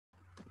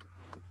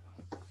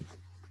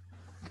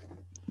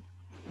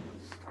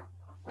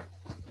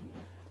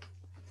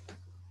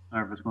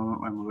nervous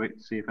moment when we wait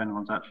to see if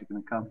anyone's actually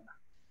going to come.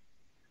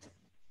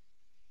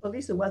 Well, at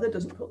least the weather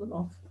doesn't put them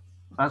off.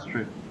 That's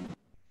true.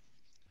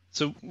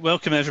 So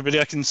welcome everybody.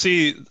 I can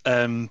see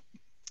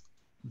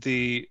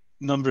the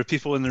number of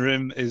people in the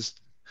room is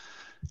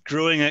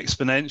growing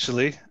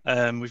exponentially.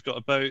 We've got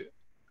about,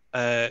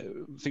 I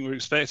think we're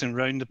expecting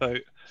around about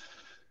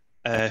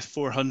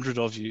 400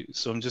 of you.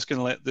 So I'm just going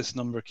to let this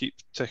number keep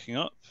ticking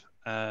up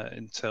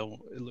until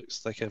it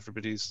looks like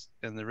everybody's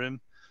in the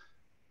room.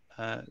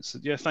 So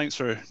yeah, thanks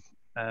for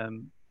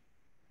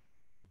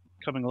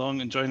coming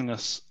along and joining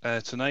us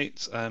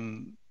tonight.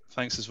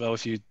 Thanks as well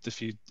if you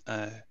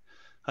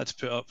had to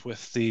put up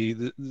with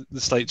the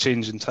slight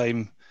change in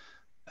time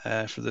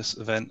for this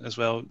event as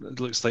well. It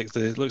looks like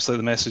the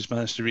message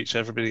managed to reach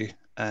everybody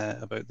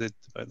about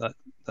that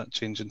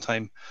change in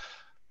time.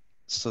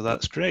 So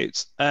that's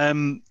great.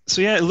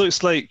 So yeah, it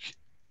looks like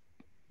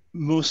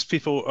most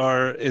people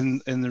are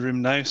in the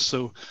room now.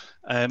 So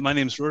my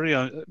name's Rory.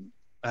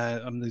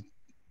 I'm the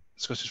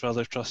Scottish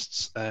Wildlife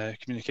Trust's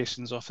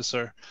communications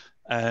officer.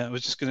 I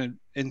was just going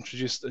to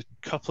introduce a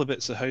couple of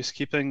bits of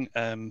housekeeping.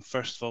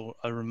 First of all,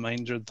 a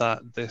reminder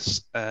that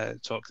this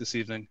talk this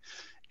evening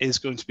is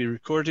going to be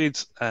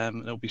recorded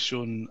and it'll be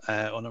shown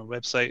on our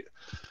website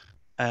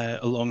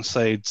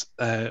alongside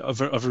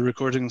other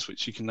recordings,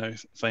 which you can now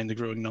find a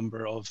growing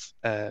number of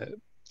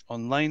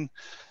online.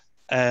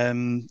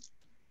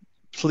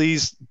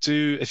 Please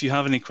do, if you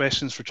have any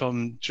questions for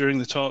Tom during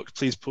the talk,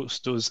 please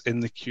post those in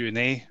the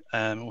Q&A.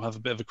 We'll have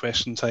a bit of a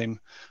question time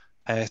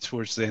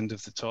towards the end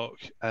of the talk,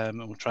 and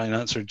we'll try and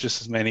answer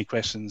just as many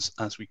questions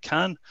as we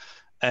can.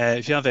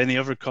 If you have any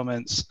other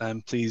comments,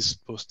 please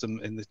post them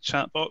in the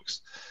chat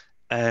box.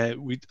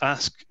 We'd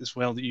ask as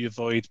well that you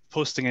avoid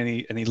posting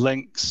any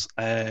links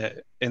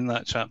in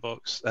that chat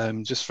box,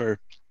 just for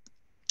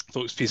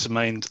folks' peace of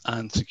mind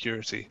and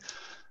security.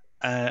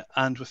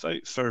 And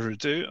without further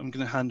ado, I'm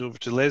going to hand over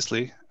to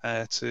Leslie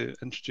to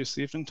introduce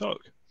the evening talk.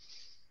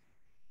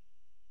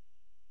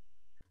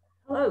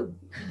 Hello.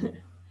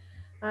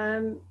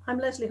 I'm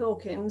Leslie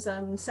Hawkins.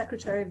 I'm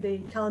Secretary of the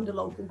Callander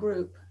Local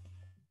Group.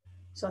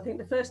 So I think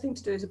the first thing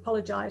to do is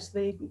apologise to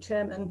the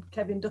chairman,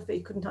 Kevin Duffy.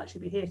 He couldn't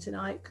actually be here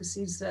tonight because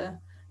he's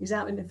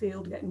out in the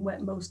field getting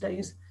wet most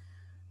days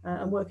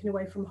and working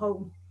away from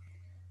home.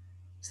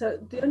 So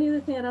the only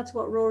other thing I'd add to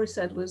what Rory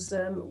said was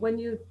when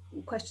your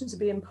questions are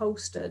being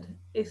posted,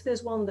 if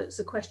there's one that's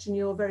a question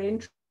you're very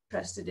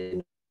interested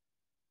in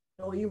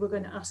or you were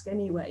going to ask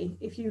anyway,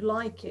 if you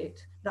like it,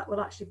 that will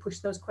actually push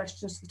those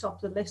questions to the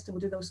top of the list and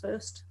we'll do those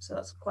first. So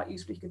that's quite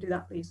useful. You could do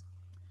that, please.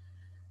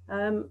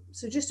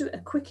 So just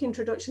a quick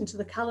introduction to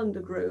the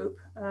Callander Group.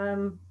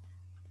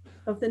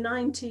 Of the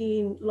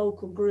 19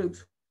 local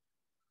groups,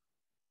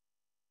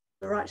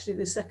 we're actually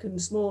the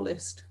second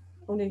smallest,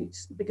 only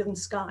bigger than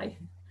Skye.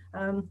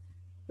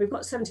 We've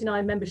got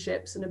 79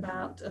 memberships and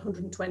about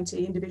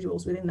 120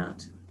 individuals within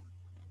that.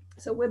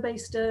 So we're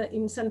based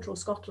in central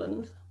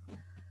Scotland,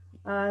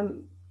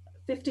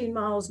 15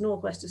 miles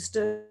northwest of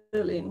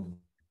Stirling,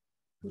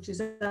 which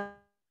is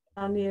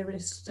our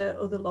nearest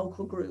other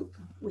local group,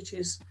 which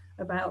is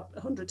about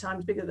 100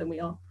 times bigger than we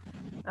are.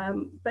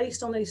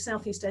 Based on the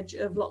southeast edge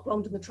of Loch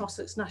Lomond and the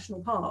Trossachs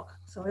National Park.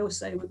 So I always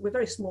say we're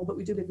very small, but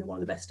we do live in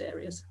one of the best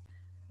areas.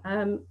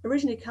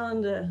 Originally,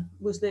 Callander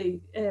was the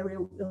area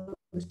of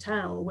the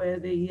town where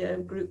the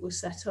group was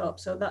set up,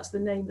 so that's the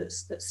name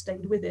that's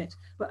stayed with it.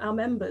 But our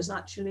members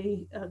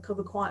actually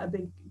cover quite a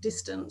big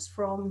distance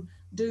from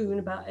Doon,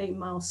 about 8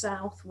 miles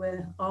south,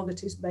 where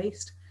Argaty is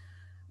based,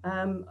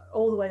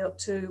 all the way up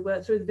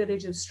to through the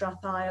village of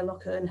Strathire,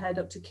 Lochern Head,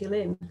 up to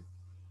Killin.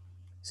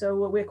 So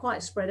we're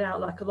quite spread out,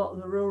 like a lot of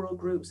the rural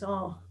groups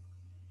are.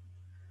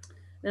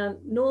 Now,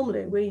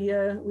 normally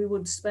we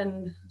would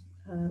spend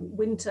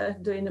winter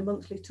doing a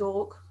monthly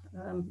talk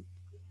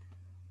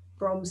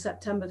from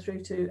September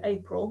through to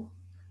April.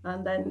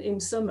 And then in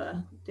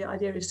summer, the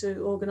idea is to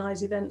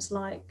organise events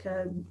like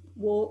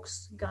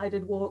walks,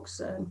 guided walks,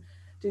 and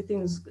do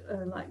things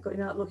like going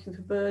out looking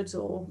for birds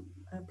or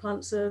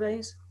plant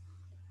surveys.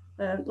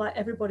 Like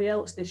everybody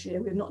else this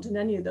year, we've not done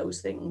any of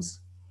those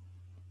things.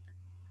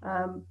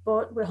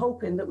 But we're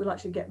hoping that we'll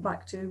actually get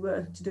back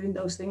to doing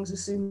those things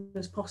as soon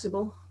as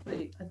possible. But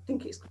I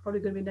think it's probably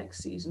going to be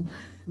next season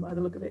by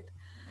the look of it.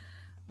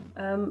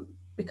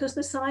 Because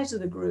the size of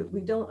the group,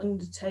 we don't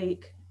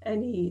undertake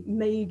any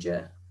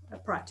major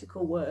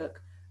practical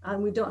work,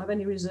 and we don't have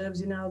any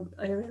reserves in our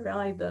area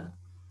either.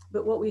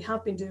 But what we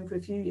have been doing for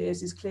a few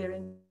years is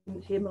clearing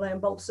Himalayan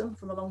balsam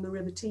from along the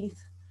River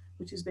Teith,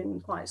 which has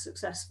been quite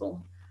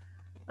successful.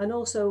 And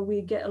also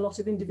we get a lot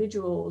of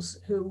individuals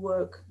who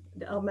work,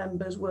 our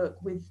members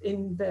work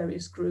within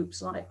various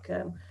groups, like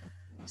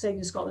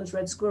Saving Scotland's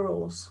Red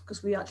Squirrels,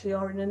 because we actually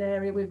are in an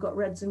area, we've got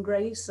reds and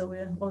greys, so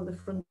we're one of the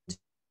frontier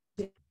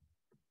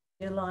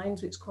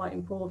lines, which is quite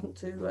important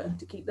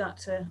to keep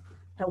that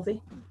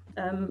healthy.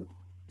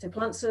 So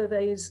plant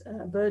surveys,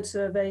 bird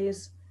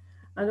surveys,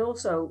 and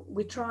also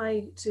we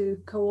try to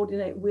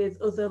coordinate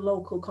with other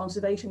local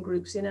conservation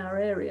groups in our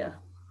area.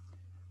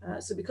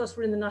 So because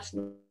we're in the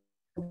national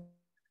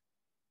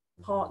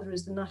park, there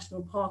is the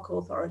National Park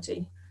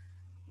Authority.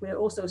 we're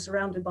also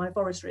surrounded by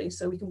forestry,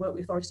 so we can work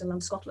with Forest and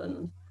Land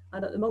Scotland.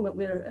 And at the moment,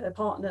 we're a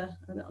partner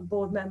and a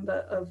board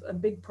member of a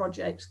big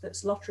project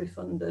that's lottery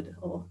funded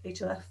or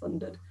HLF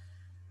funded,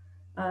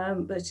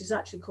 but it is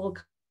actually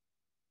called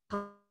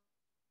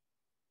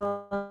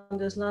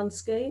Callander's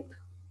Landscape,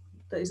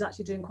 that is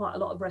actually doing quite a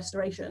lot of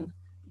restoration.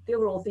 The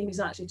overall theme is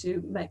actually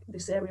to make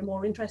this area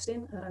more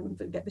interesting,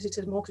 get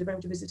visitors more, because we're very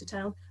much a visitor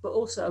town, but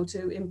also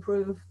to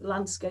improve the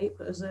landscape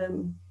as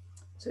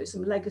so it's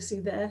some legacy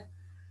there.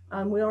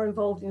 And we are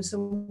involved in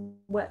some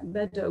wet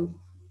meadow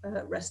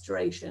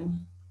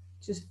restoration,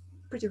 which is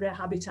pretty rare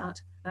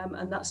habitat,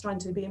 and that's trying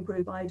to be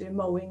improved by doing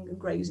mowing and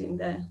grazing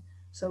there.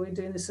 So we're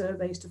doing the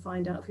surveys to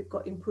find out if we've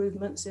got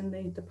improvements in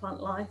the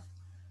plant life.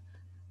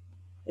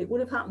 It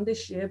would have happened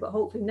this year, but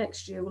hopefully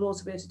next year we'll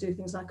also be able to do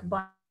things like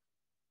a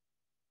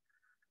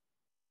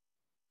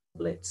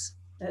blitz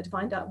to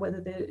find out whether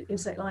the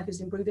insect life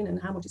is improving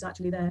and how much is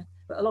actually there.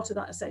 But a lot of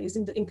that, I say, is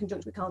in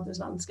conjunction with Callander's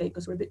Landscape,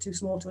 because we're a bit too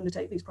small to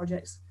undertake these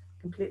projects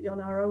completely on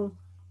our own.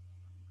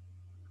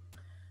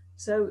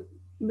 So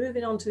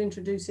moving on to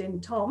introducing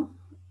Tom.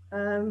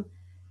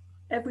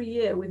 Every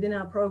year within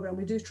our program,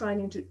 we do try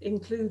and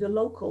include a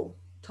local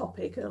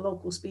topic, a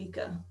local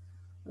speaker.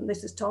 And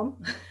this is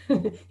Tom.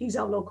 He's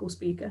our local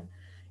speaker.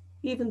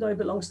 Even though he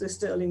belongs to the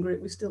Stirling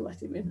group, we still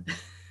let him in.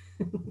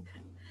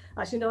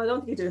 Actually, no, I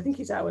don't think he do. I think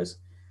he's ours,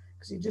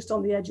 because he's just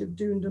on the edge of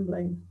Doon and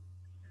Blaine.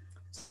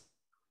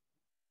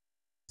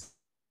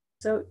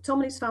 So Tom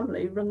and his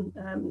family run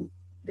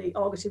the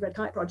Argaty Red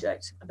Kite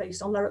project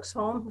based on Lerrock's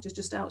Farm, which is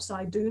just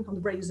outside Doon, on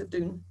the Braes of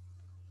Doon.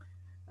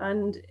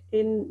 And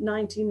in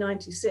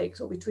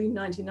 1996, or between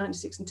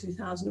 1996 and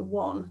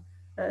 2001,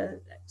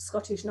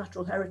 Scottish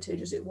Natural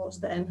Heritage, as it was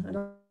then, and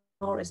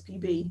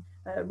RSPB,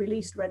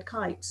 released red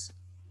kites.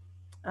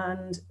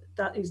 And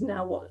that is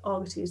now what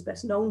Argaty is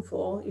best known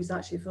for, is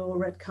actually for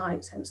red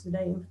kites, hence the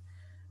name.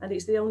 And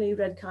it's the only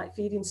red kite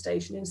feeding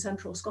station in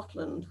central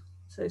Scotland.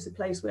 So it's a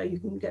place where you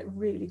can get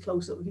really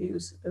close-up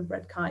views of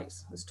red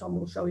kites, as Tom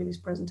will show in his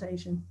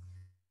presentation.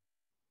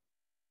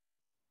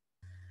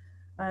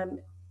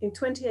 In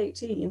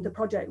 2018, the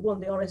project won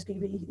the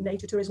RSPB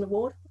Nature Tourism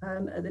Award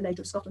at the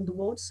Nature of Scotland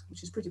Awards,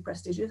 which is pretty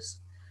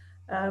prestigious.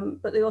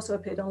 But they also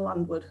appeared on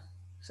Landwood.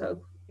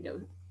 So, you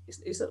know,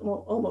 it's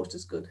almost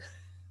as good.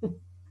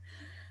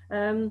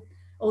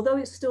 Although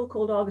it's still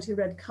called Argaty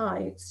Red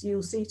Kites,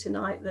 you'll see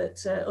tonight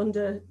that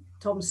under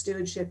Tom's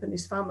stewardship and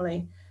his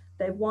family,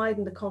 they've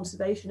widened the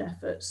conservation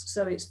efforts.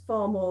 So it's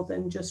far more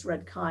than just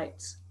red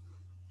kites.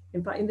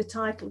 In fact, in the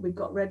title, we've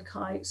got red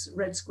kites,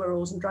 red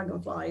squirrels, and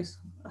dragonflies.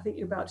 I think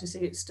you're about to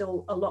see it's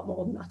still a lot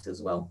more than that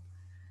as well.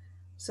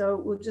 So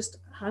we'll just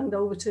hand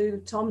over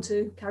to Tom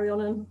to carry on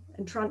and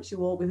entrance you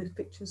all with his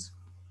pictures.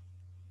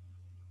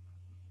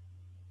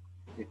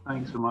 Okay,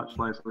 thanks so much,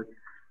 Leslie.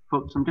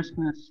 Folks, I'm just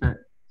going to set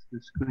the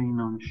screen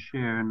on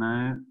share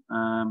now.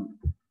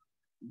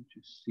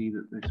 Just see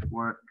that this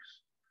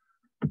works.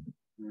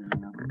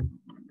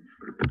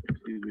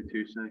 Excuse me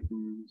 2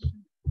 seconds.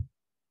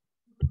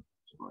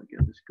 So I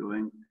get this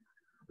going.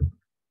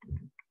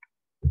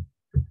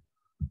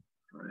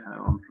 Sorry,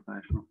 how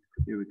unprofessional.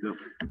 Here we go.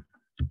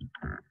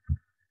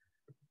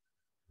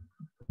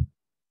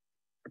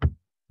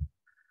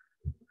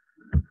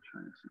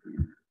 Try this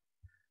again.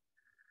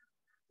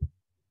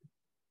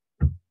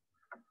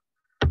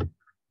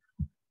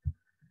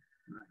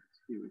 Right,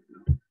 here we go.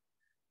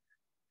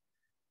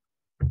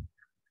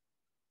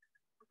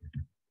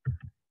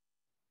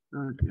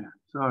 Oh dear.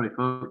 Sorry,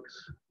 folks.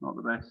 Not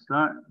the best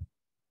start.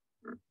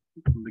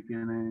 From the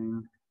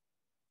beginning.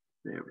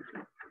 There we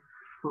go.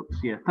 Folks,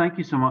 yeah, thank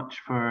you so much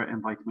for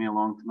inviting me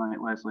along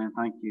tonight, Leslie, and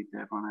thank you to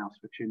everyone else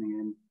for tuning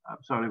in.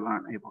 I'm sorry we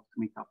aren't able to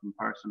meet up in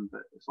person,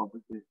 but it's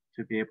lovely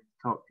to be able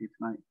to talk to you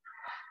tonight.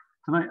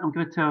 Tonight, I'm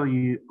going to tell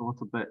you a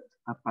little bit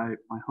about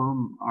my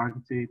home,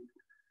 Argaty,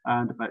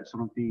 and about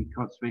some of the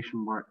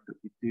conservation work that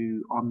we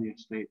do on the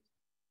estate.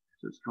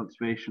 So it's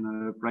conservation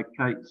of red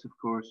kites, of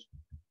course,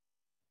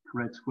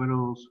 red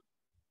squirrels,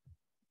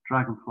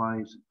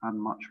 dragonflies,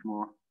 and much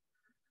more.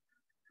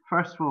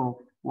 First of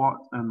all, what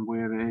and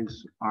where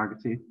is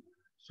Argaty?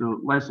 So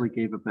Leslie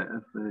gave a bit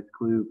of a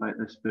clue about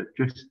this, but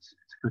just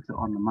to put it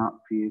on the map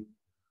for you,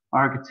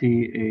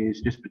 Argaty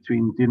is just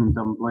between Doon and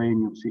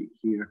Dunblane. You'll see it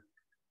here,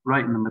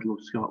 right in the middle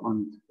of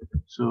Scotland.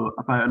 So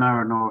about an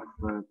hour north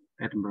of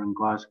Edinburgh and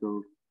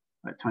Glasgow,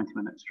 about 20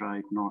 minutes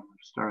drive north of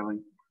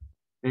Stirling.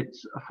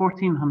 It's a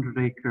 1,400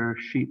 acre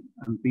sheep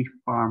and beef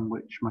farm,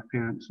 which my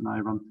parents and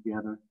I run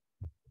together.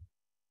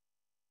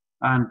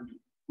 And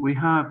we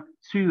have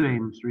two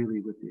aims really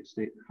with the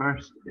estate. The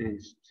first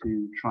is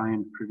to try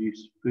and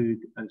produce food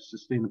as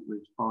sustainably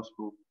as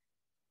possible,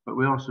 but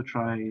we also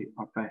try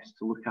our best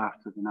to look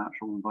after the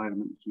natural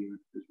environment here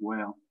as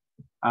well.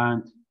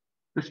 And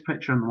this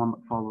picture and the one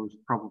that follows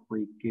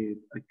probably give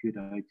a good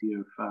idea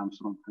of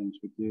some of the things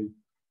we do.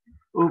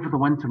 Over the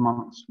winter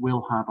months,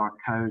 we'll have our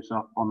cows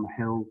up on the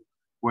hill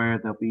where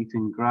they'll be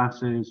eating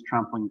grasses,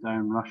 trampling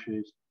down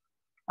rushes,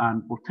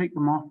 and we'll take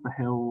them off the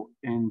hill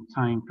in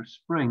time for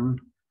spring,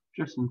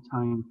 just in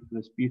time for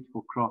this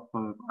beautiful crop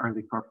of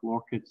early purple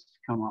orchids to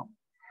come up.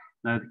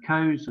 Now, the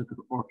cows are the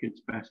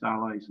orchid's best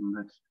allies in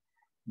this.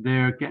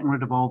 They're getting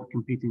rid of all the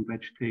competing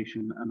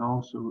vegetation and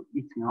also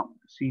eating up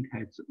the seed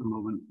heads at the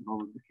moment with all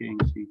the decaying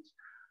seeds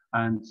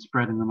and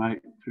spreading them out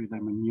through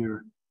their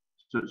manure.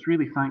 So it's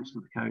really thanks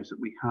to the cows that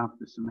we have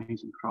this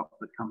amazing crop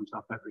that comes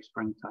up every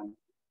springtime.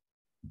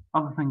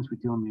 Other things we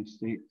do on the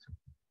estate,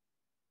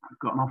 we've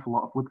got an awful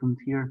lot of woodland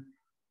here.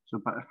 So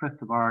about a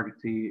fifth of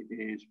Argaty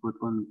is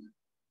woodland,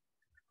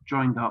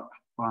 joined up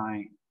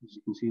by, as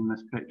you can see in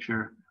this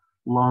picture,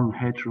 long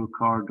hedgerow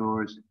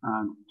corridors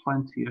and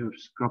plenty of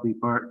scrubby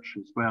birch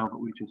as well that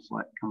we just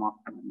let come up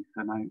and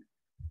thin out.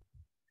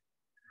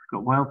 We've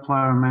got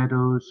wildflower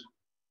meadows.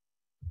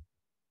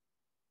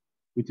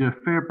 We do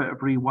a fair bit of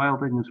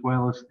rewilding as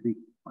well as the,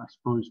 I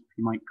suppose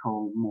you might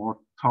call, more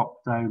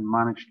top-down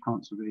managed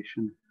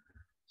conservation.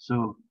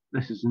 So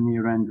this is the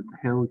near end of the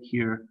hill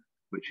here,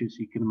 which, as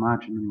you can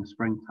imagine, in the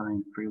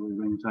springtime really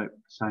rings out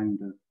the sound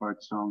of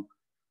birdsong.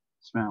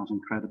 It smells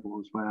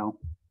incredible as well.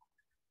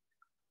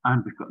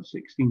 And we've got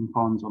 16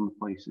 ponds on the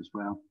place as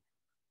well.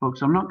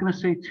 Folks, I'm not going to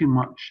say too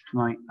much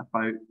tonight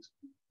about,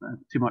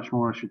 too much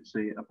more I should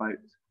say, about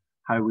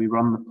how we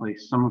run the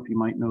place. Some of you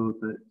might know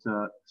that at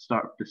the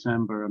start of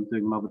December, I'm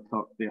doing another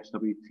talk at the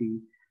SWT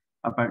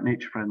about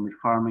nature-friendly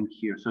farming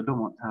here, so I don't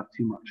want to have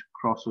too much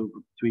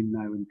crossover between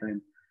now and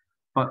then.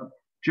 But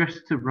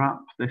just to wrap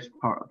this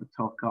part of the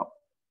talk up,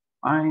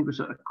 I was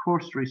at a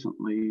course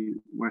recently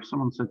where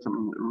someone said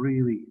something that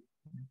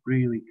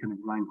really kind of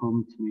rang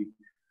home to me,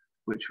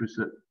 which was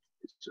that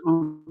it's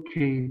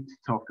okay to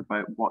talk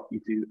about what you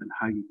do and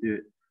how you do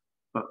it,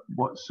 but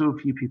what so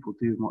few people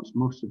do and what's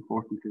most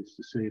important is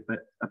to say a bit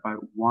about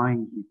why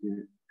you do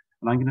it.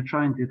 And I'm going to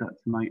try and do that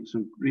tonight.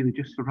 So really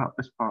just to wrap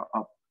this part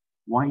up,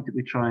 why do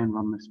we try and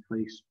run this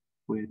place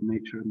with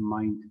nature in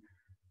mind?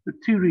 There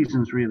are two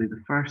reasons really.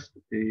 The first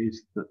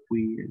is that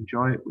we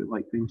enjoy it. We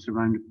like being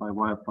surrounded by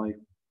wildlife.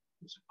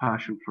 It's a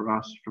passion for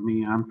us, for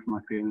me and for my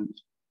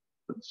parents.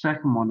 But the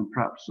second one, and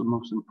perhaps the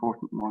most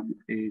important one,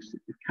 is that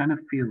we kind of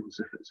feel as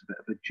if it's a bit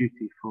of a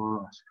duty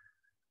for us.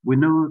 We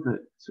know that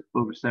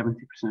over 70%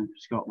 of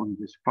Scotland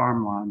is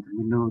farmland, and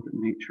we know that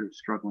nature is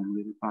struggling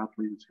really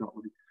badly in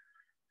Scotland.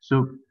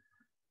 So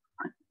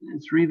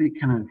it's really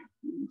kind of,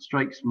 it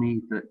strikes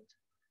me that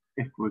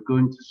if we're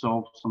going to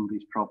solve some of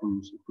these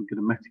problems, if we're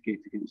going to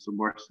mitigate against the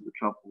worst of the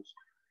troubles,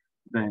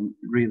 then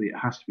really it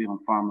has to be on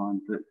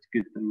farmland that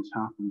good things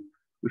happen.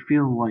 We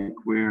feel like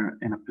we're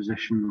in a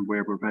position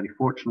where we're very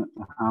fortunate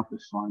to have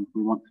this land.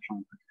 We want to try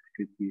and put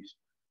it to good use.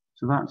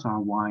 So that's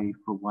our why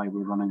for why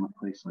we're running a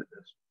place like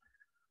this.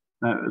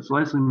 Now, as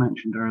Leslie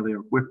mentioned earlier,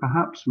 we're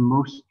perhaps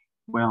most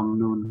well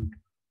known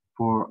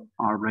for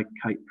our red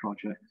kite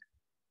project.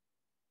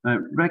 Now,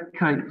 red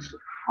kites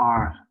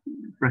are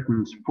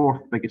Britain's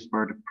fourth biggest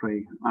bird of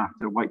prey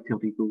after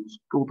white-tailed eagles,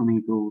 golden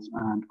eagles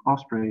and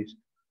ospreys.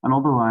 And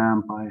although I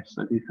am biased,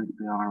 I do think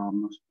they are our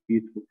most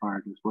beautiful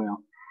bird as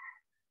well.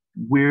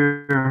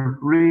 We're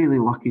really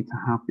lucky to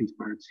have these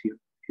birds here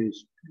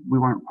because we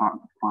weren't part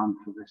of the plan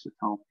for this at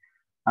all.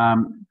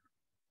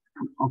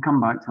 I'll come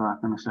back to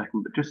that in a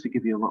second, but just to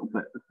give you a little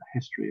bit of the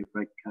history of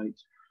red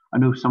kites, I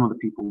know some of the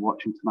people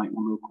watching tonight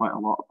will know quite a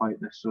lot about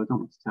this, so I don't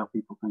want to tell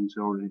people things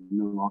they already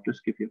know. I'll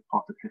just give you a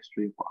potted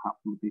history of what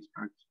happened with these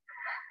birds.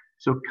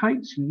 So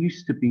kites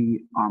used to be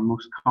our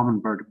most common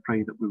bird of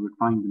prey that we would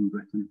find in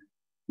Britain.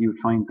 You would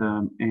find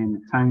them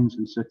in towns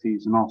and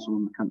cities and also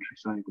in the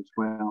countryside as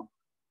well.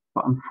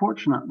 But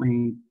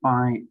unfortunately,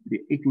 by the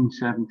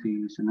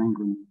 1870s in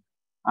England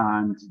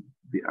and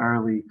the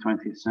early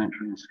 20th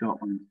century in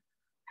Scotland,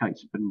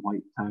 kites have been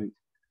wiped out.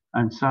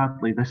 And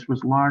sadly, this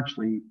was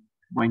largely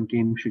when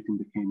game shooting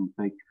became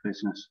big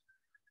business.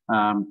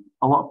 A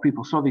lot of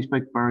people saw these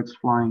big birds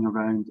flying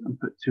around and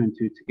put two and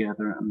two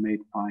together and made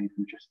five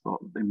and just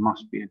thought that they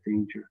must be a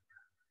danger.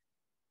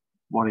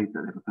 Worried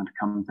that they were going to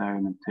come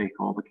down and take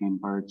all the game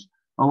birds.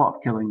 A lot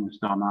of killing was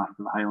done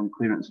after the Highland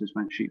clearances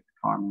when sheep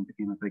farming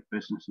became a big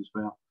business as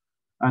well.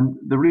 And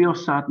the real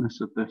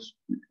sadness of this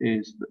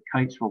is that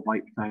kites were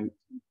wiped out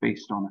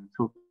based on a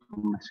total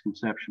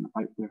misconception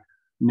about their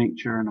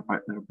nature and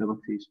about their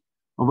abilities.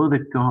 Although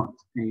they've got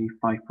a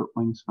 5-foot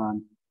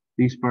wingspan,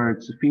 these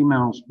birds, the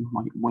females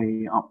might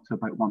weigh up to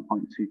about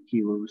 1.2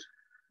 kilos.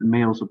 The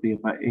males will be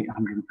about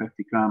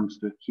 850 grams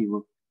to a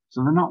kilo.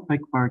 So they're not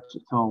big birds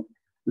at all.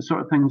 The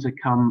sort of things they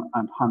come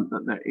and hunt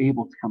that they're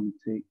able to come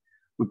and take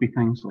would be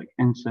things like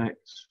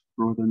insects,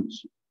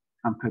 rodents,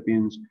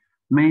 amphibians.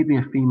 Maybe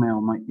a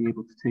female might be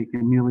able to take a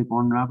newly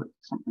born rabbit,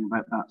 something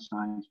about that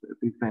size, but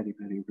it'd be very,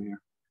 very rare.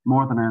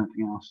 More than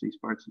anything else, these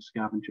birds are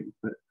scavenging.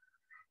 But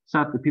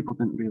sadly, people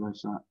didn't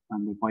realise that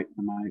and they wiped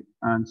them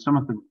out. And some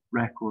of the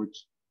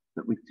records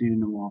that we do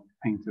know of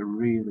paint a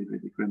really,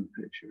 really grim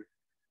picture.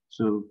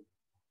 So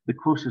the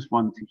closest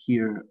one to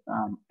here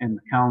in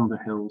the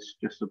Callander Hills,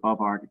 just above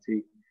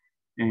Argaty,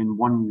 in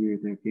 1 year,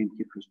 their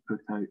gamekeepers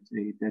put out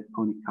a dead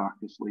pony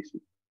carcass laced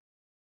with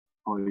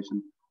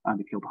poison and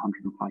they killed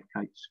 105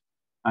 kites.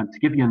 And to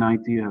give you an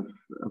idea of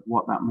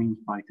what that means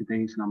by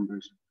today's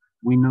numbers,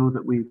 we know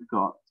that we've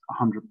got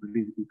 100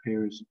 breeding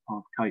pairs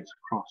of kites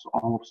across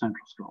all of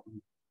central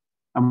Scotland.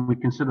 And we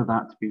consider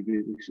that to be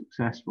really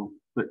successful.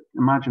 But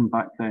imagine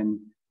back then,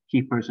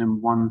 keepers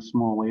in one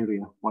small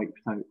area wiped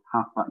out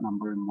half that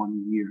number in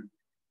 1 year.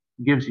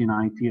 It gives you an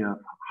idea of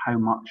how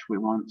much we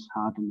once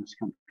had in this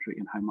country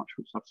and how much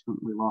we've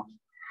subsequently lost.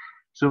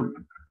 So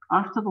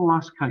after the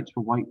last kites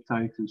were wiped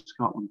out in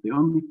Scotland, the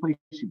only place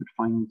you would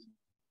find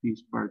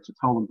these birds at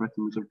all in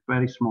Britain was a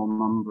very small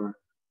number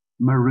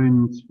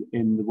marooned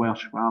in the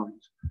Welsh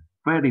valleys.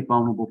 Very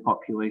vulnerable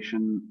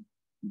population.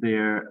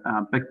 There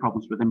big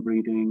problems with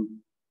inbreeding,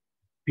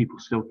 people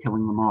still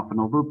killing them off. And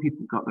although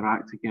people got their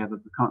act together,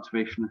 the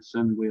conservationists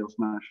in Wales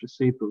managed to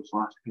save those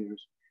last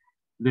pairs.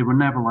 They were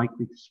never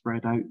likely to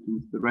spread out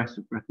into the rest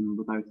of Britain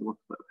without a little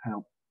bit of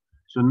help.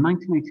 So in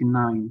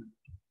 1989,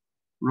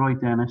 Roy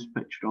Dennis,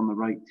 pictured on the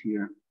right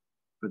here,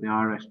 for the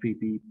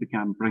RSPB,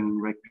 began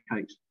bringing red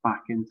kites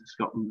back into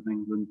Scotland and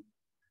England,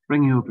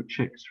 bringing over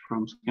chicks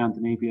from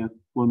Scandinavia,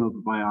 flown over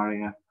by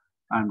RAF,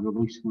 and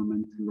releasing them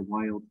into the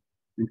wild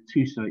in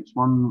 2 sites.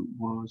 One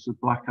was the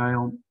Black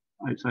Isle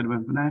outside of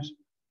Inverness,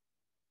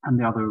 and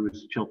the other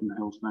was Chiltern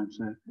Hills down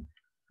south.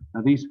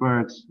 Now these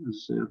birds,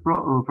 as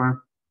brought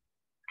over,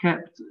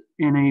 kept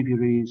in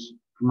aviaries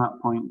from that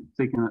point,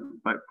 taken at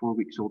about 4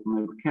 weeks old, and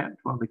they were kept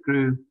while they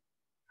grew,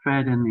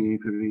 fed in the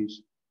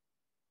aviaries,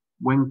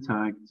 wing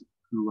tagged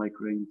and leg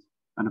reined,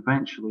 and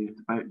eventually at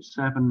about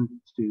 7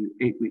 to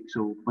 8 weeks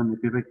old, when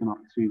they'd be big enough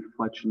to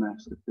fledge the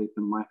nest if they'd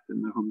been left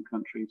in their home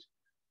countries,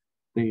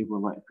 they were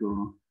let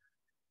go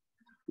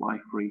to fly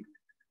free.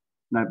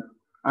 Now,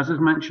 as I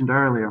mentioned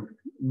earlier,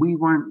 we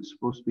weren't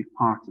supposed to be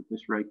part of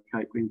this red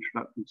kite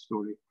reintroduction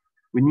story.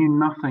 We knew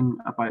nothing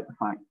about the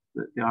fact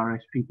that the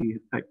RSPB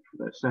had picked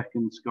for their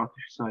second Scottish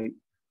site,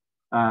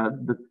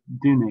 the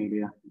Doon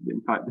area,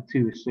 in fact the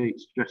 2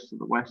 estates just to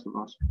the west of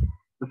us.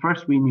 The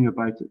first we knew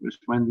about it was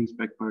when these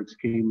big birds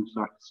came and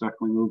started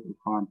circling over the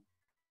farm.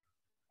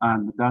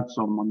 And the dad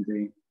saw them one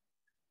day,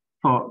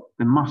 thought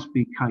there must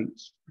be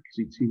kites because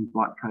he'd seen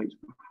black kites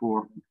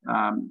before.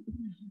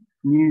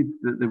 Knew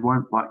that they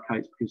weren't black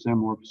kites because they're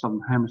more of a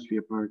southern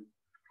hemisphere bird,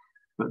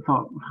 but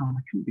thought, well,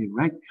 they couldn't be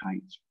red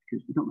kites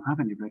because we don't have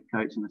any red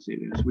kites in this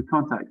area. So we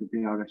contacted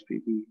the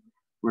RSPB,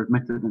 were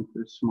admitted into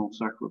this small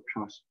circle of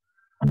trust,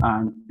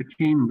 and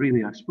became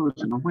really, I suppose,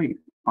 in a way,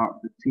 part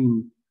of the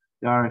team.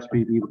 The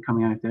RSPB were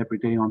coming out every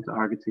day onto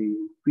Argaty,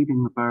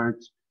 feeding the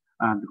birds,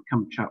 and they would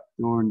come and shut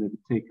the door and they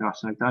would take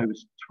us out. I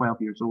was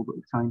 12 years old at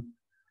the time,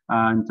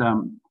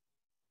 and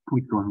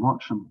we'd go and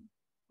watch them.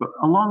 But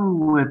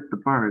along with the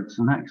birds,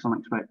 the next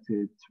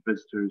unexpected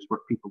visitors were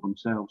people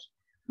themselves.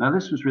 Now,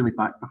 this was really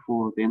back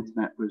before the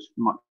internet was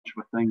much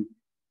of a thing,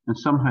 and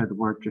somehow the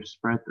word just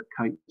spread that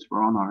kites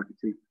were on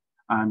Argaty,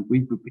 and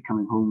we would be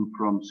coming home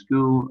from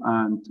school,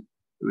 and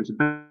it was a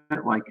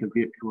bit like a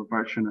vehicular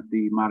version of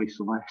the Marie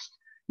Celeste.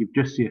 You'd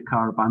just see a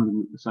car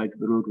abandoned at the side of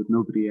the road with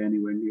nobody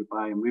anywhere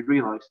nearby, and we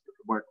realised that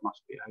the word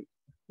must be out,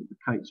 that the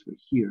kites were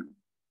here.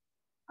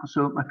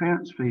 So my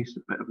parents faced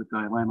a bit of a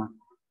dilemma.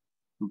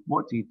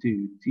 What do?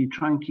 Do you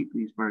try and keep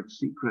these birds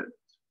secret,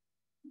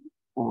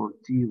 or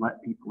do you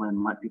let people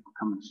in, let people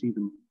come and see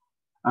them?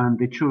 And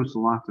they chose the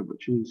latter,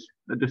 which is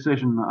a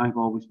decision that I've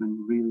always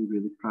been really,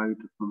 really proud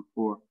of them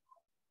for.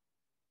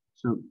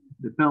 So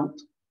they built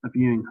a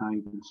viewing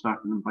hive and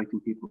started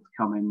inviting people to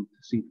come in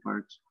to see the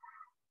birds,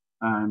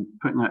 and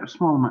putting out a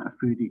small amount of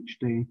food each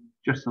day,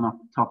 just enough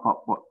to top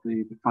up what they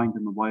would find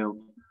in the wild.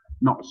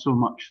 Not so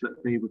much that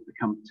they would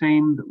become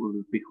tame, that we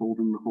would be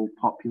holding the whole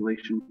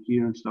population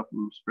here and stopping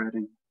them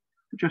spreading,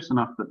 but just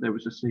enough that there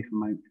was a safe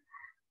amount.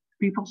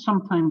 People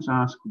sometimes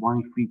ask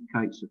why feed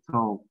kites at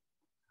all,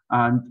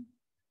 and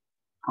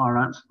our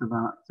answer to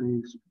that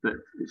is that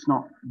it's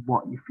not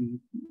what you feed,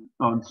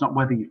 or it's not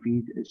whether you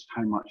feed, it's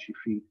how much you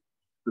feed.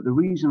 But the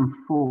reason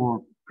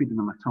for feeding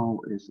them at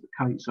all is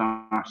that kites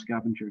are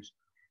scavengers,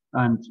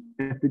 and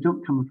if they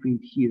don't come and feed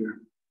here,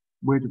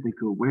 where do they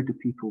go? Where do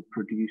people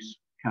produce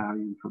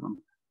carrion for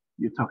them?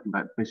 You're talking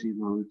about busy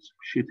roads,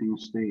 shooting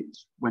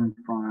estates, wind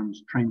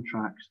farms, train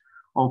tracks,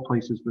 all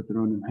places with their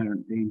own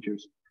inherent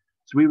dangers.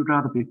 So we would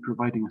rather be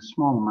providing a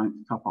small amount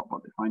to top up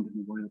what they find in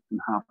the wild than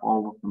have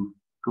all of them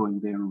going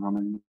there and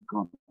running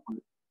gone.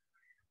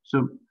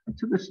 So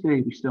to this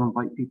day, we still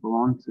invite people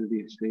onto the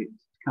estate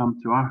to come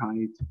to our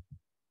hide,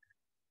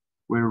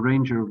 where a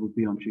ranger will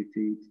be on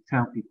duty to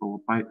tell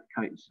people about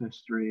the kite's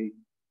history.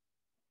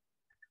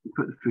 We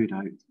put the food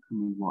out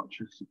and we watch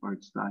as the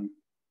birds die.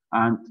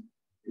 And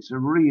it's a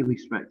really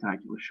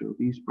spectacular show.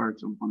 These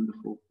birds are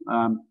wonderful.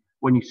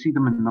 When you see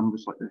them in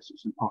numbers like this,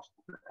 it's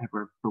impossible to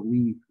ever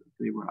believe that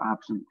they were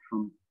absent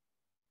from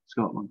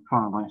Scotland,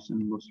 far less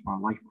in most of our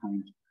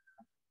lifetimes.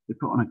 They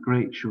put on a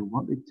great show.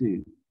 What they do,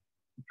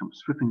 they come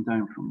swooping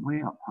down from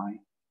way up high,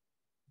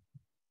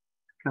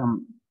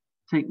 come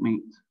take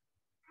meat,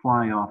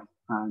 fly off,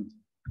 and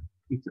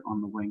eat it on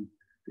the wing.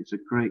 It's a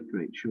great,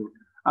 great show.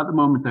 At the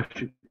moment, I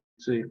should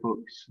say,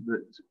 folks,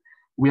 that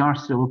we are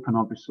still open,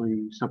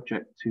 obviously,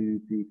 subject to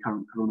the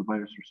current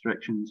coronavirus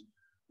restrictions.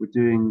 We're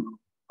doing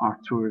our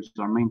tours,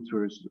 our main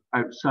tours,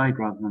 outside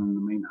rather than in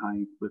the main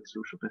hive with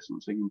social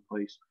distancing in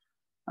place.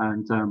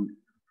 And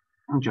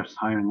I'm just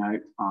hiring out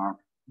our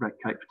red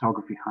kite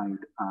photography hide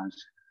as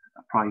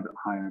a private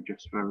hire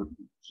just for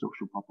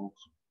social bubbles.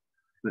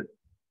 But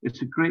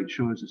it's a great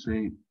show, as I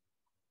say.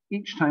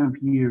 Each time of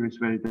year is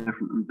very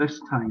different, and this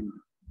time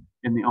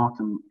in the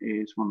autumn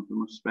is one of the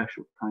most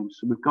special times.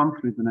 So we've gone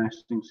through the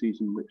nesting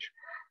season, which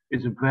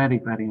is a very,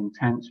 very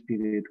intense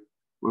period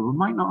where we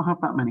might not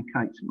have that many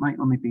kites. It might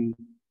only be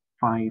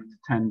 5 to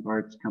 10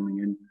 birds coming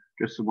in,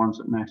 just the ones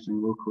that are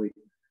nesting locally,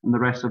 and the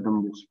rest of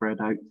them will spread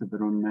out to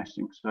their own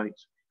nesting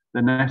sites.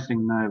 They're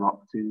nesting now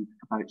up to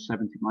about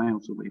 70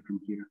 miles away from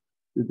here.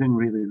 They're doing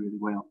really, really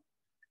well.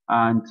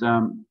 And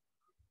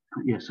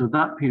yeah, so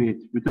that period,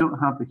 we don't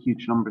have the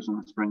huge numbers in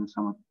the spring and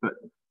summer, but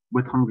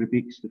with hungry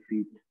beaks to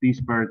feed,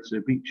 these birds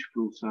reach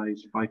full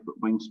size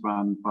 5-foot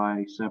wingspan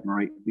by 7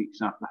 or 8 weeks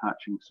after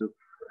hatching. So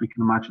you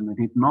can imagine they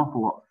need an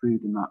awful lot of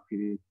food in that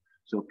period.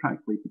 So they'll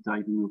practically be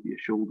diving over your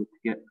shoulder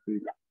to get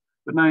food.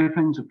 But now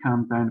things have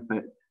calmed down a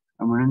bit,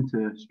 and we're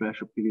into a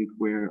special period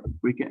where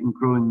we're getting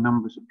growing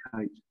numbers of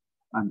kites,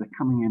 and they're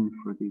coming in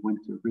for the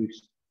winter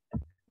roost.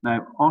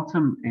 Now,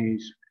 autumn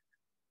is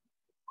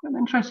quite an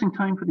interesting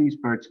time for these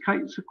birds.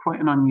 Kites are quite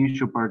an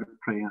unusual bird of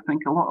prey. I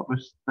think a lot of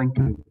us think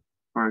of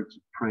birds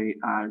of prey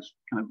as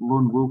kind of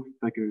lone wolf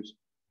figures,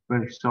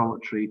 very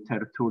solitary,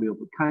 territorial,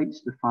 but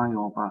kites defy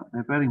all that.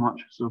 They're very much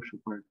a social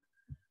bird.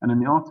 And in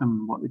the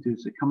autumn, what they do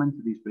is they come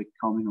into these big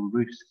communal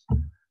roosts,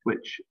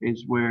 which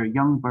is where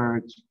young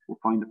birds will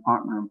find a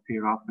partner and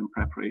pair up in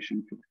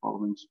preparation for the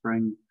following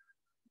spring.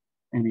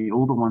 Any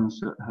older ones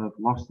that have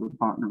lost their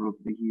partner over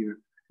the year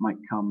might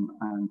come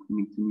and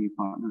meet a new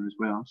partner as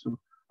well. So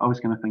I was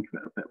going to think of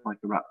it a bit like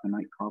a raptor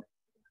nightclub.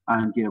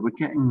 And yeah, we're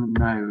getting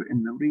now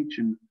in the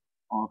region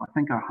of, I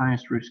think our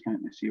highest roost count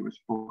this year was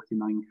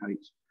 49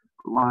 kites.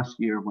 But last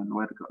year, when the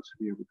weather got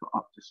severe, we got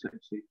up to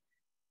 60.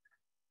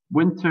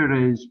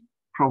 Winter is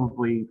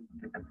probably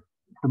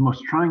the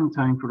most trying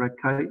time for red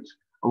kites.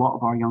 A lot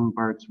of our young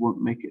birds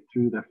won't make it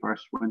through their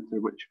first winter,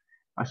 which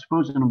I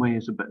suppose in a way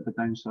is a bit of the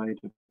downside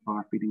of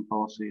our feeding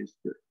policy, is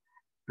that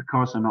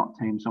because they're not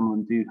tame, some of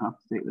them do have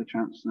to take their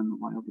chances in the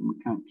wild, and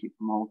we can't keep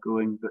them all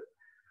going. But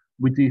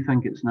we do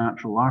think it's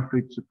natural. Our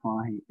food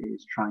supply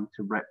is trying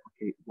to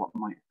replicate what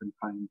might have been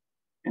found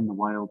in the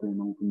wild in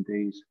olden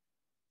days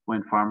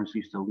when farmers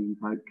used to leave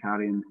out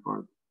carrion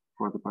for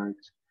the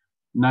birds.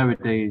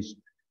 Nowadays,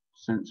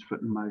 since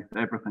foot and mouth,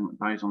 everything that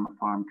dies on the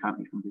farm can't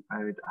even be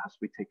buried. It has to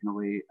be taken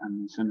away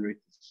and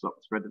incinerated to stop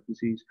the spread of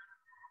disease,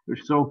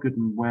 which is all good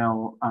and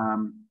well.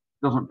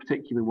 Doesn't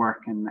particularly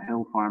work in the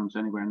hill farms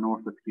anywhere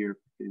north of here,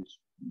 because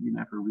you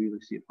never really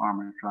see a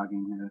farmer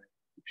dragging a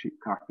sheep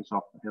carcass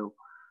off the hill.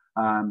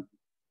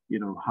 You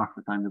know, half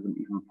the time they wouldn't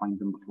even find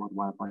them before the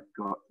wildlife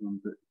got to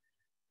them. But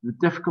the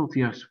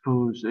difficulty, I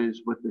suppose,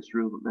 is with this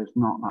rule that there's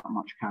not that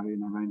much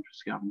carrion around for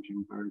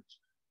scavenging birds.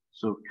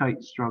 So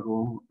kites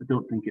struggle. I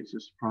don't think it's a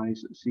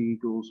surprise that sea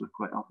eagles are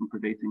quite often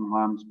predating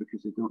lambs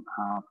because they don't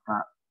have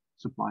that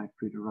supply of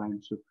food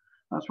around. So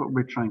that's what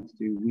we're trying to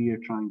do. We are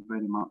trying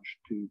very much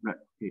to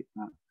replicate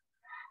that.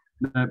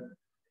 Now,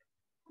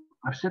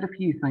 I've said a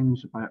few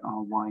things about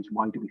our whys.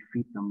 Why do we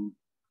feed them?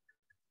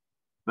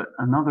 But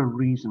another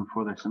reason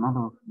for this,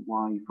 another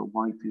why for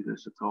why do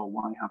this at all,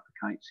 why have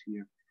the kites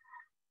here,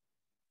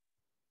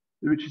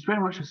 which is very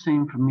much the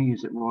same for me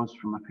as it was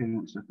for my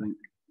parents, I think,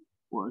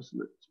 was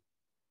that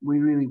we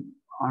really,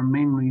 our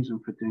main reason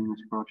for doing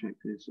this project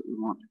is that we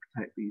want to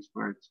protect these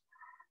birds.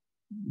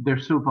 They're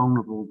so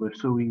vulnerable, they're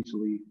so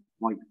easily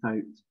wiped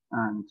out,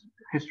 and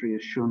history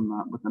has shown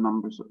that with the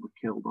numbers that were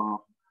killed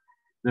off.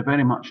 They're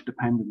very much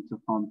dependent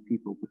upon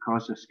people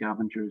because they're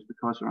scavengers,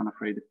 because they're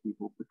unafraid of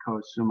people,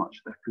 because so much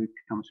of their food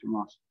comes from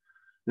us.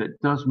 That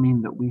does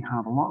mean that we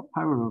have a lot of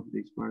power over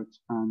these birds,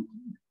 and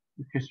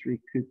history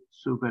could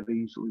so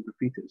very easily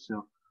repeat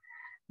itself.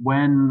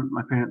 When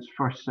my parents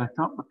first set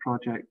up the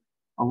project,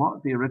 a lot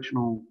of the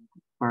original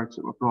birds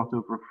that were brought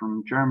over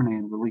from Germany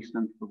and released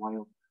into the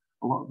wild,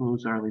 a lot of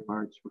those early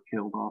birds were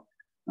killed off.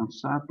 And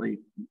sadly,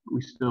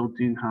 we still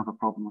do have a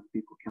problem with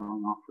people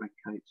killing off red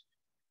kites.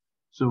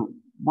 So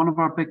one of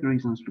our big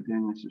reasons for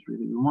doing this is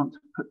really we want to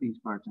put these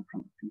birds in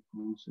front of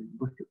people and say,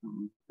 look at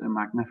them, they're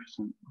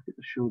magnificent, look at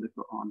the show they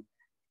put on.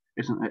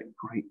 Isn't it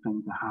a great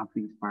thing to have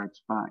these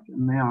birds back?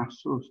 And they are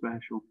so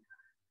special.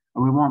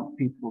 And we want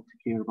people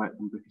to care about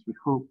them because we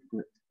hope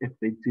that if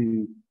they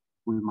do,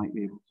 we might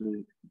be able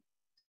to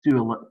do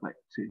a little bit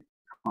to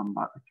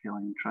combat the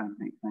killing and try and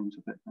make things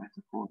a bit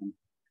better for them.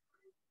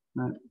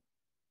 Now,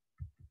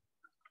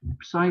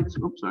 besides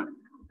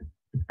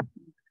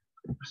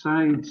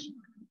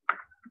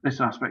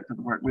this aspect of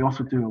the work, we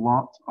also do a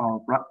lot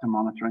of raptor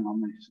monitoring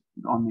on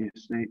the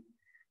estate.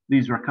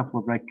 These are a couple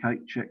of red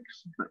kite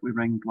chicks that we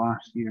ringed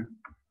last year.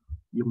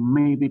 You'll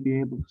maybe be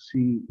able to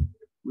see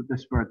with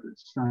this bird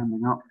that's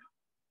standing up,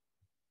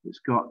 it's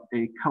got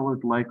a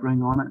coloured leg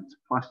ring on it,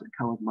 plastic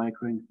coloured leg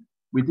ring.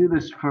 We do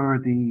this for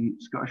the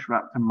Scottish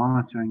Raptor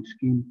Monitoring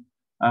Scheme,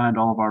 and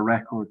all of our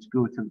records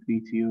go to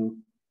the BTO.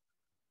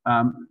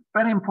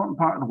 Very important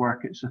part of the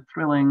work. It's a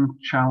thrilling,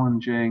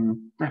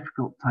 challenging,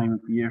 difficult time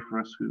of the year for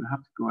us. We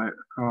have to go out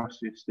across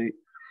the estate,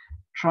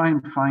 try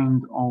and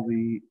find all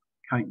the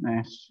kite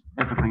nests,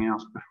 everything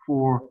else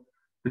before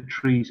the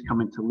trees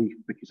come into leaf,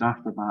 because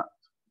after that,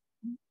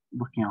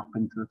 looking up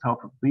into the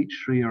top of a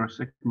beech tree or a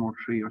sycamore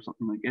tree or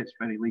something that gets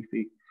very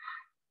leafy,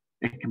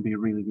 it can be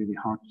really, really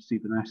hard to see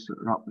the nests that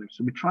are up there.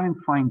 So we try and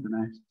find the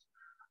nests,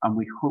 and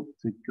we hope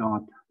to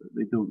God that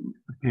they don't,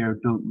 the pair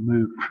don't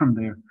move from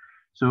there.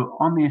 So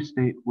on the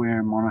estate,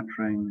 we're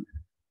monitoring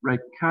red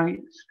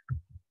kites,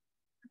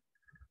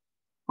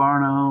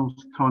 barn owls,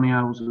 tawny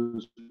owls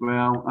as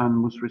well, and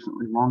most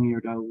recently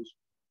long-eared owls,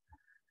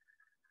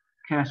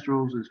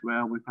 kestrels as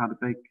well. We've had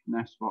a big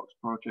nest box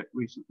project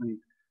recently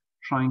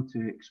trying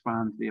to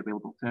expand the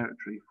available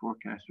territory for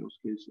kestrels,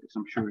 because as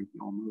I'm sure you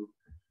all know,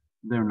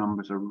 their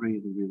numbers are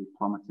really, really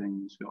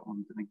plummeting in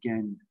Scotland. And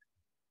again,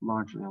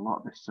 largely a lot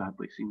of this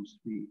sadly seems to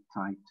be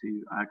tied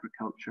to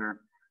agriculture.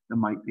 There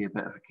might be a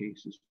bit of a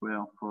case as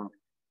well for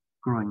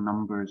growing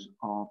numbers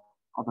of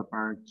other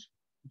birds.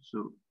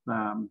 So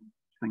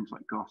things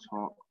like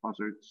goshawk,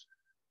 buzzards,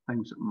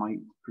 things that might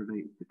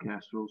predate the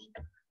kestrels.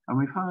 And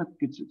we've had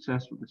good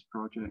success with this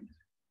project.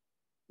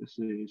 This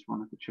is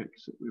one of the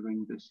chicks that we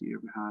ringed this year.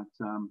 We had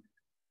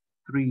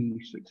 3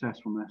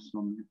 successful nests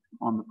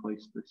on the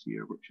place this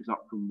year, which is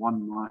up from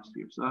 1 last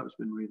year. So that's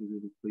been really,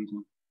 really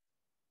pleasing.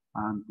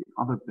 And the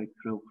other big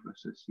thrill for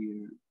us this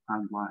year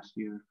and last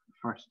year, the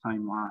first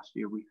time last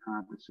year, we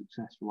had a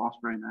successful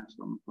osprey nest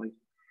on the place.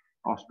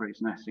 Ospreys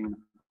nesting in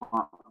a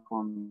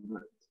platform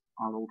that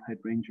our old head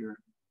ranger,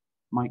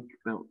 Mike,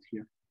 built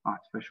here,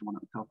 artificial one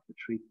at the top of the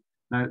tree.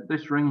 Now,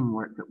 this ringing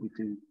work that we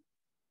do,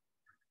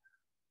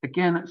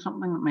 again, it's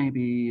something that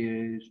maybe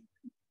is,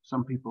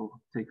 some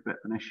people take a bit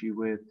of an issue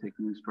with,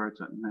 taking these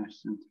birds out of the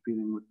nest and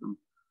interfering with them.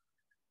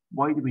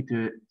 Why do we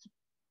do it?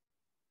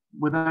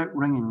 Without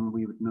ringing,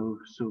 we would know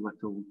so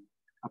little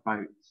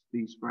about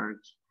these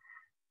birds,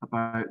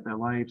 about their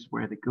lives,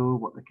 where they go,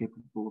 what they're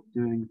capable of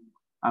doing.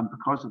 And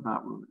because of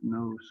that, we would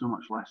know so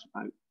much less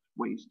about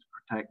ways to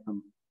protect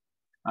them.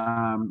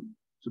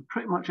 So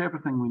pretty much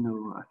everything we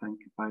know, I think,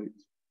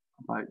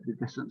 about the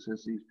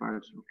distances these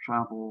birds will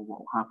travel, what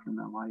will happen in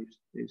their lives,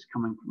 is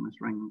coming from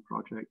this ringing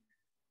project.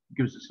 It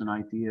gives us an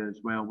idea as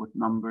well with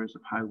numbers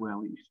of how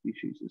well each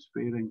species is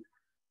faring.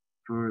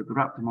 For the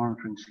Raptor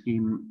Monitoring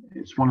Scheme,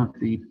 it's one of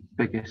the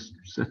biggest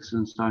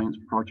citizen science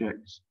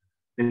projects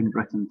in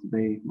Britain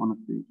today, one of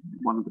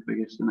the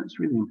biggest, and it's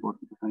really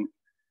important, I think,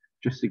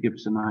 just to give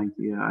us an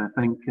idea. I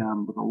think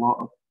with a lot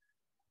of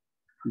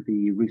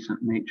the recent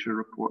Nature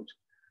reports,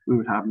 we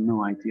would have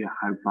no idea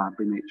how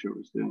badly Nature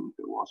was doing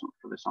if it wasn't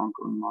for this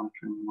ongoing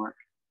monitoring work.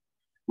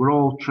 We're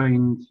all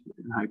trained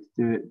in how to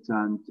do it,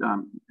 and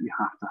you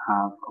have to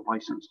have a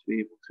license to be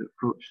able to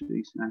approach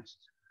these nests.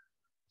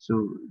 So,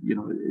 you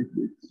know,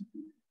 it's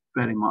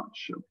very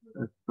much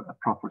a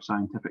proper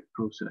scientific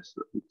process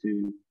that we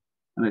do.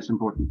 And it's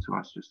important to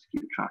us just to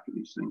keep track of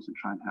these things and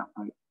try and help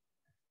out.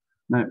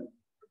 Now,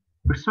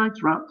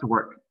 besides raptor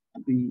work,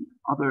 the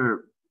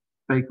other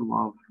big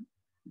love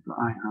that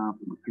I have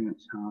and my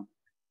parents have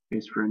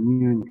is for a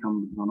new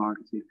incumbent on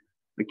Argaty.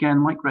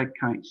 Again, like red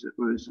kites, it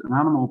was an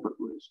animal that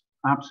was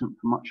absent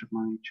for much of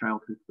my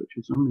childhood, which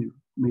has only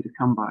made a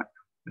comeback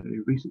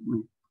very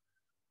recently.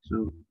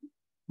 So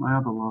my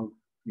other love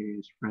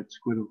is red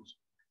squirrels.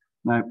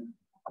 Now,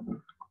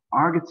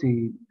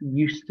 Argaty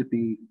used to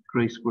be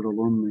grey squirrel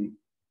only.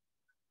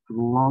 For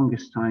the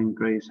longest time,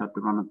 greys had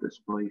the run of this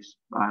place,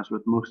 as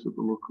with most of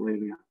the local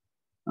area.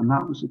 And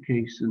that was the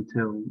case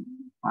until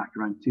back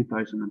around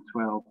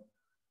 2012,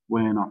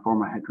 when our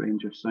former head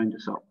ranger signed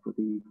us up for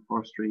the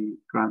forestry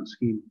grant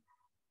scheme.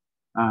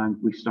 And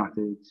we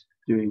started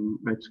doing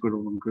red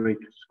squirrel and grey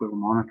squirrel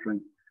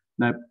monitoring.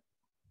 Now,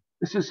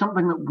 this is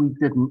something that we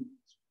didn't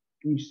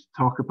used to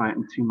talk about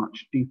in too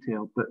much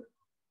detail, but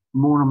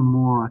more and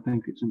more, I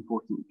think it's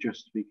important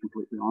just to be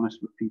completely honest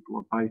with people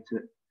about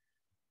it.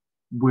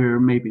 We're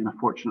maybe in a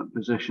fortunate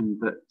position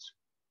that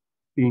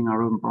being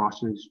our own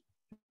bosses,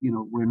 you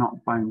know, we're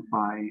not bound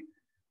by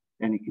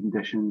any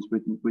conditions.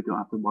 We don't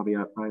have to worry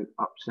about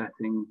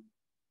upsetting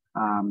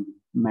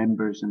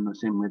members in the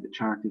same way that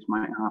charities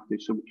might have to.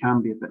 So we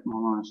can be a bit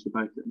more honest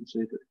about it and say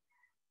that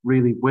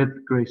really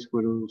with grey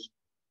squirrels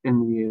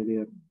in the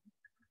area,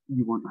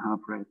 you won't have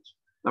reds.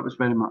 That was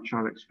very much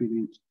our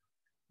experience.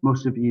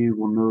 Most of you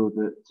will know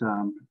that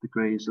the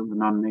greys are the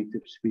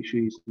non-native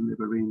species, and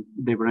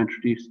they were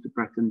introduced to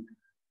Britain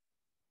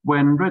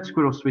when red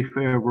squirrels, to be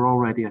fair, were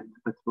already at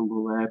a bit of a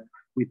low ebb.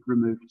 We'd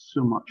removed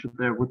so much of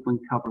their woodland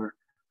cover.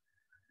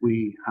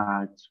 We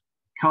had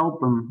culled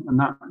them, and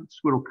that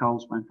squirrel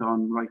culls went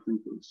on right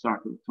into the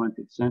start of the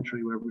 20th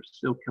century, where we're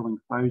still killing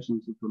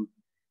thousands of them.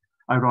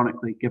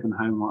 Ironically, given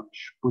how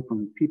much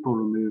woodland people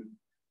removed,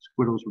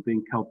 squirrels were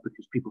being culled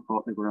because people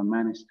thought they were a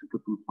menace to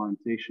woodland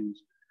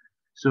plantations.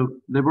 So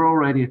they were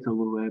already at a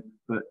low ebb,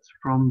 but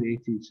from the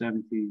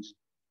 1870s,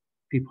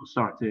 people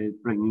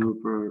started bringing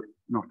over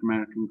North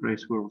American grey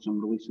squirrels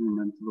and releasing them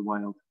into the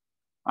wild.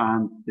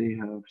 And they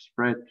have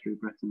spread through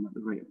Britain at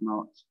the rate of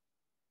knots.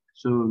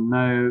 So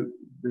now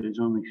there's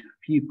only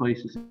a few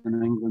places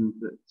in England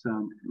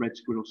that red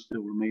squirrels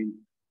still remain.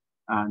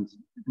 And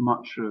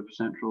much of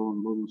central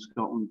and lowland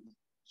Scotland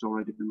has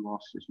already been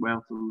lost as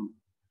well to them.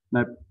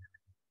 Now,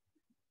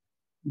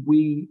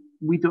 we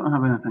don't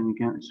have anything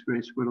against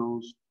grey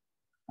squirrels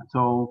at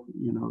all.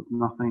 You know,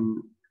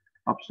 nothing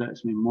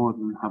upsets me more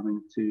than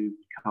having to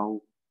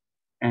kill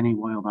any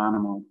wild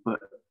animal. But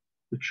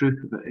the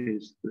truth of it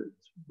is that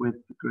with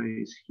the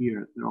greys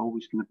here, they're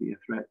always going to be a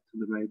threat to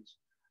the reds.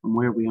 And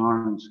where we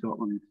are in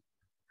Scotland,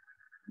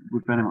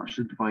 we're very much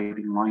the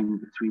dividing line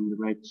between the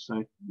reds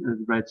to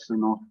the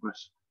north of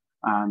us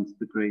and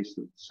the greys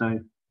to the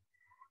south.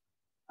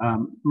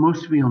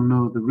 Most of you will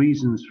know the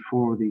reasons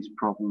for these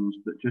problems,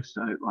 but just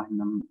to outline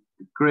them,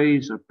 the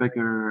greys are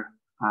bigger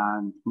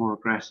and more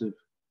aggressive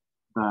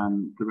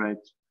than the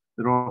reds.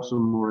 They're also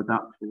more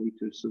adaptable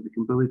eaters, so they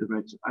can bully the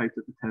reds out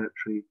of the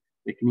territory.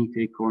 They can eat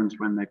acorns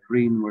when they're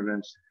green,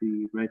 whereas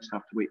the reds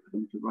have to wait for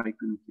them to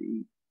ripen to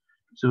eat.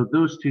 So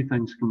those two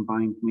things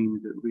combined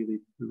mean that really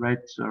the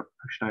reds are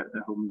pushed out of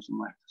their homes and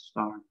left to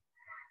starve.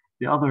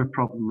 The other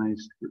problem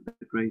is that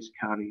the greys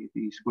carry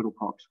the squirrel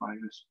pox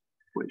virus,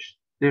 which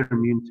they're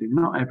immune to.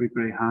 Not every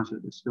grey has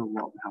it. There's still a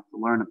lot we have to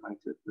learn about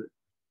it, but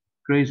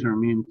greys are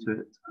immune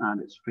to it,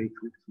 and it's fatal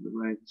to the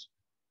reds.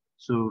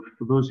 So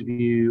for those of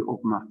you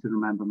old enough to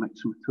remember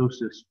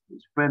myxomatosis,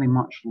 it's very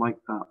much like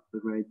that for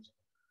the reds.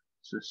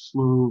 It's a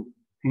slow,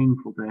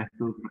 painful death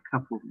over a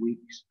couple of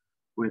weeks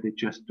where they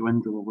just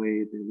dwindle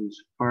away. They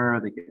lose fur,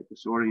 they get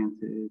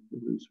disoriented, they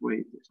lose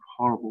weight. It's a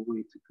horrible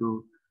way to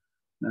go.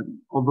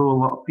 Although a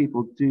lot of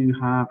people do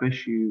have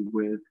issue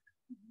with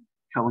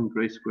killing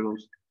grey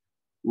squirrels,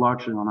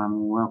 largely on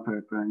animal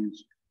welfare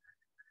grounds,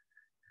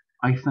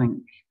 I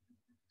think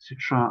to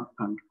trap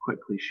and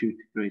quickly shoot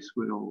a grey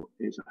squirrel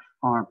is a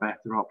far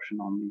better option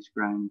on these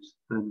grounds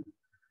than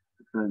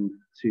to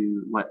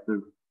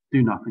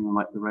do nothing and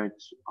let the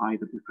reds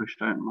either be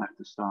pushed out and left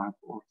to starve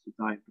or to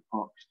die of the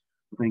pox.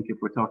 I think if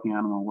we're talking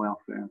animal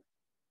welfare,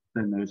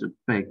 then there's a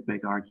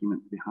big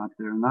argument to be had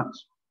there, and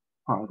that's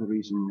part of the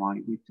reason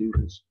why we do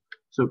this.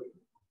 So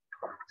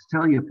to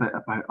tell you a bit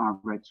about our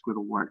red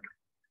squirrel work,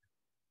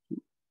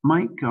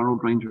 Mike, our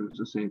old ranger, as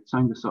I said,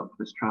 signed us up for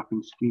this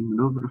trapping scheme, and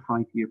over a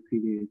 5-year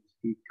period,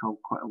 he killed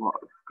quite a lot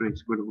of grey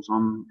squirrels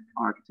on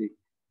Argaty.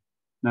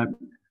 Now,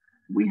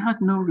 we had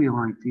no real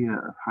idea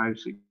of how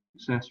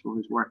successful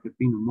his work had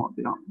been and what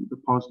the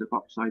positive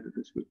upside of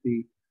this would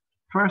be.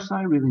 First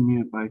I really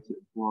knew about it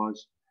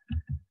was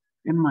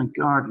in my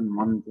garden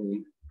one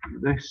day,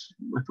 this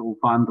little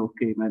vandal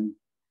came in.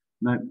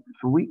 Now,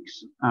 for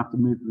weeks after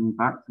moving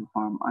back to the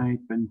farm,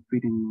 I'd been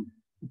feeding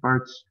the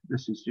birds.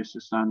 This is just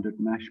a standard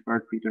mesh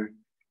bird feeder.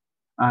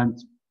 And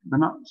the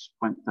nuts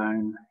went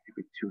down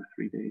every 2 or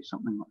 3 days,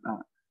 something like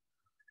that.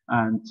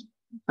 And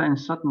then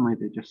suddenly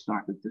they just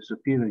started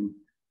disappearing.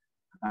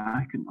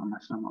 I couldn't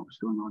understand what was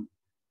going on.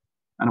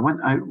 And I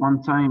went out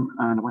one time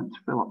and I went to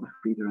fill up the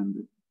feeder, and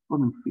the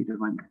blooming feeder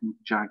went and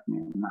jagged me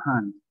in the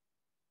hand.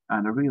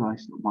 And I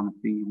realised that one of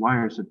the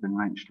wires had been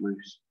wrenched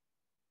loose.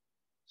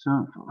 So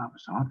I thought that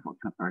was odd, what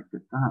kind of bird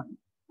did that?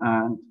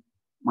 And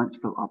went to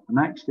fill it up the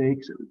next day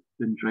because it had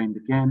been drained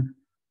again.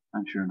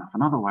 And sure enough,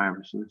 another wire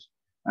was loose.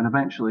 And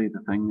eventually the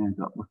thing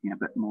ended up looking a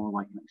bit more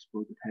like an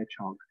exploded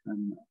hedgehog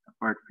than a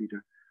bird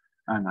feeder.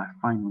 And I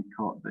finally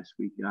caught this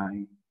wee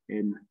guy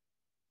in.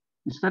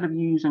 Instead of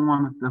using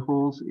one of the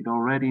holes that he'd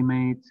already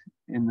made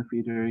in the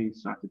feeder, he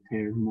started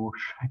tearing more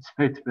shreds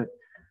out of it.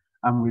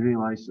 And we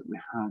realised that we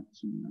had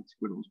some red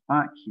squirrels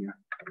back here.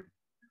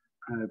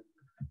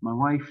 My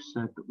wife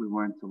said that we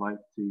weren't allowed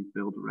to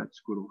build a red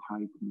squirrel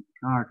hide in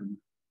the garden,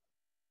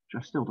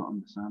 which I still don't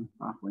understand,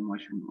 baffling why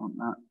she wouldn't want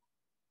that.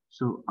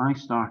 So I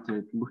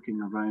started looking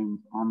around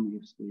on the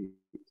estate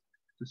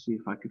to see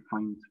if I could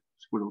find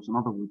squirrels in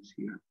other woods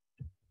here.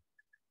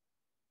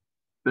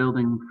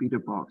 Building feeder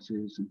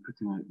boxes and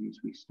putting out these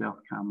wee stealth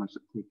cameras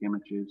that take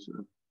images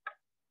of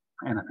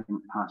anything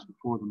that passed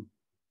before them,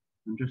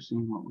 and just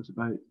seeing what was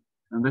about.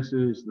 And this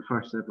is the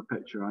first ever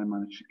picture I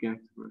managed to get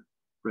of a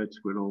red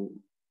squirrel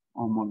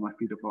on one of my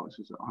feeder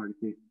boxes at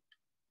Argaty.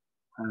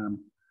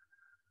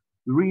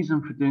 The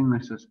reason for doing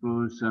this, I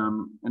suppose,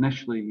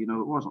 initially, it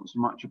wasn't so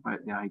much about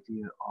the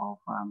idea of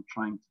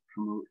trying to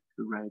promote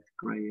the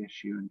red-grey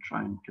issue and try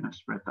and kind of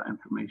spread that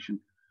information.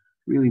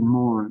 Really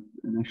more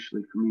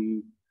initially for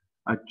me,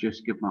 I'd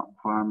just given up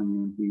farming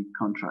and we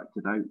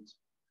contracted out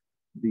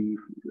the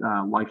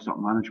livestock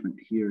management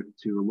here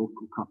to a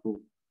local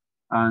couple.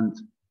 And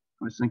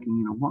I was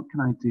thinking, what can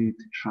I do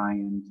to try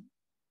and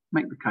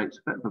make the kites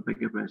a bit of a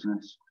bigger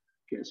business,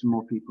 get some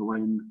more people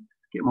in,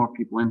 get more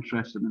people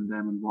interested in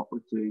them and what we're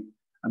doing,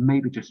 and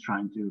maybe just try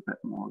and do a bit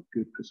more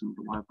good for some of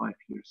the wildlife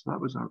here. So that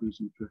was our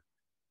reason for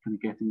kind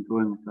of getting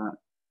going with that.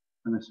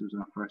 And this was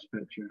our first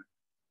picture.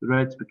 The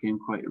reds became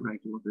quite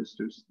regular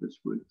visitors to this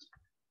wood.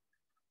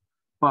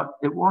 But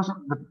it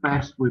wasn't the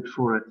best wood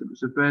for it. It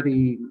was a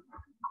very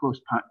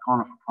close-packed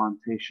conifer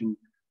plantation,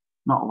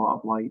 not a lot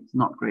of light,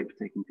 not great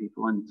for taking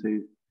people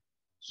into.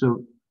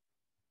 So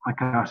I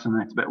cast the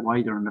net a bit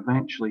wider and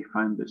eventually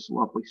found this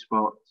lovely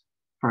spot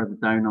further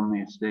down on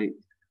the estate.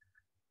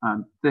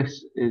 And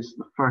this is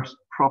the first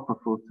proper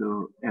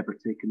photo ever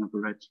taken of a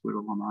red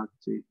squirrel on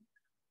Argaty.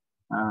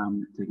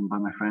 taken by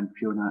my friend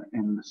Fiona,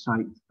 in the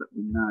site that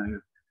we now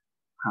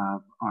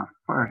have our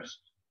first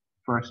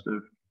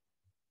of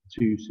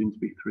 2, soon to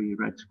be 3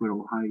 red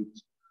squirrel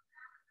hides.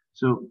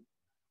 So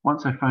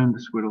once I found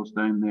the squirrels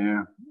down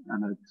there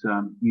and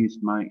had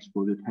used my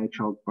exploded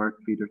hedgehog bird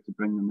feeder to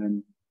bring them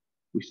in,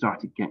 we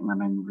started getting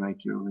them in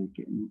regularly,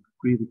 getting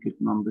really good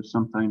numbers,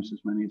 sometimes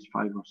as many as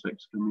 5 or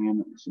 6 coming in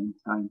at the same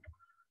time.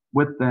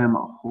 With them,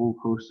 a whole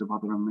host of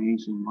other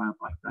amazing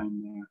wildlife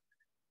down there.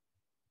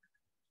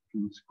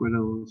 From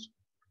squirrels,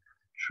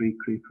 tree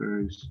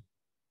creepers,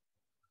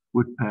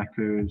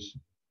 woodpeckers,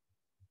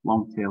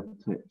 long-tailed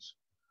tits,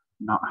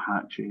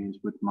 nuthatches,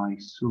 wood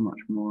mice, so much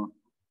more.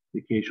 The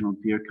occasional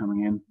deer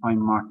coming in,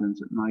 pine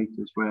martens at night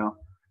as well.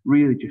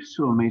 Really just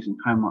so amazing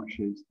how much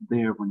is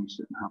there when you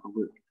sit and have a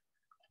look.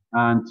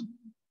 And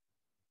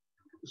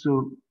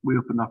so we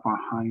opened up our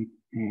hide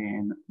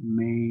in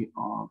May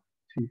of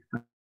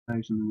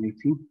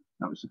 2018.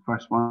 That was the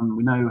first one.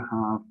 We now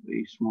have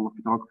a smaller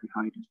photography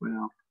hide as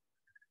well,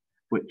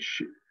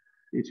 which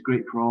is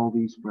great for all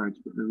these birds,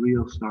 but the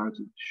real stars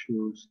of the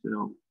show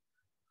still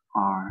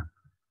are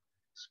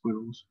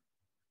squirrels,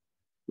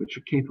 which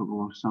are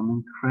capable of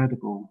some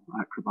incredible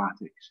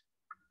acrobatics.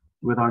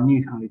 With our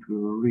new hide, we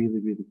were really,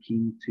 really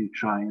keen to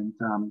try and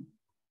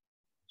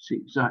see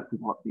exactly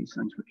what these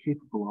things were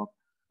capable of.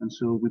 And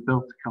so we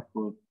built a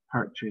couple of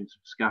perches,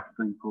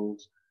 scaffolding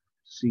poles,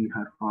 to see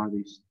how far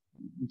these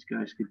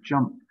guys could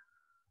jump.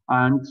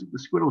 And the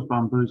squirrels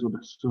bamboozled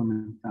us so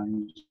many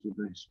times with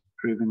this,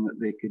 proving that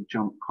they could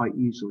jump quite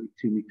easily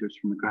 2 meters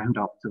from the ground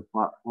up to a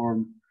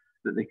platform,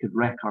 that they could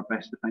wreck our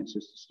best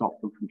defences to stop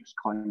them from just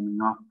climbing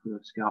up the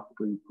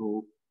scaffolding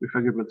pole. We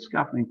figured with the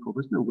scaffolding pole,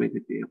 there's no way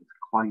they'd be able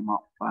to climb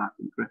up that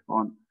and grip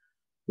on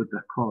with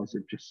their claws,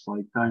 they'd just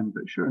slide down.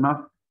 But sure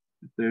enough,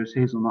 if there's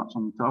hazelnuts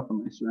on the top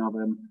and they smell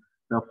them,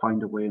 they'll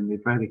find a way, and they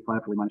very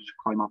cleverly managed to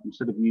climb up.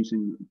 Instead of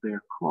using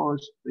their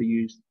claws, they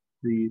used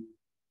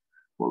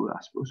what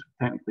I suppose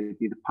would technically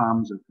be the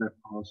palms of their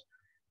paws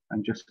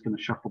and just kind of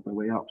shuffled their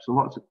way up. So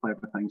lots of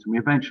clever things. And we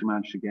eventually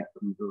managed to get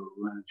them, though,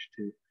 we managed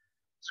to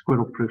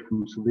squirrel proof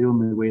them. So the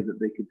only way that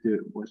they could do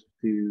it was to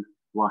do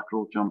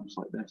lateral jumps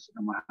like this,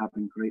 and we're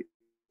having great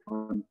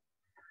fun.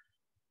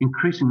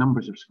 Increasing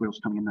numbers of squirrels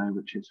coming in now,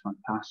 which is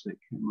fantastic.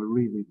 And we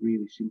really,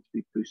 really seem to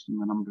be boosting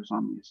the numbers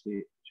on the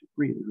estate, which is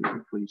really,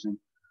 really pleasing.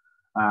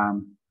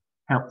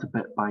 Helped a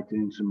bit by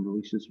doing some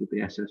releases with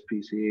the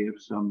SSPCA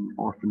of some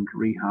orphaned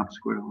rehab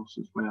squirrels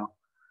as well.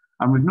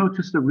 And we've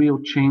noticed a real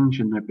change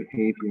in their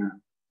behaviour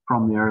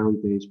from the early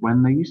days,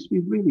 when they used to be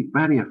really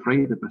very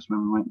afraid of us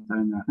when we went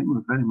down there. I think we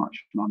were very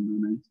much an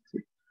unknown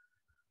entity.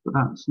 But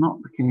that's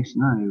not the case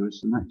now, as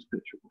the next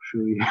picture will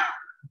show you.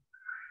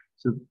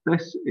 So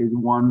this is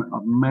one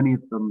of many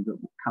of them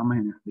that will come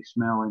in if they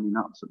smell any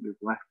nuts that we've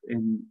left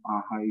in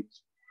our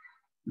hides.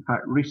 In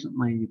fact,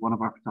 recently, one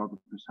of our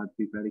photographers had to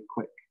be very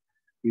quick.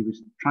 He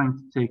was trying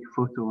to take a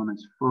photo on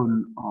his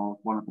phone of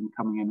one of them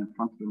coming in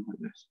front of him like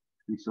this.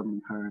 And he suddenly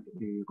heard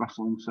a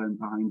rustling sound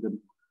behind him.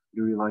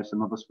 He realised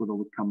another squirrel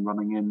would come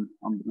running in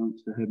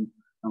unbeknownst to him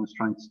and was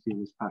trying to steal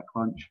his packed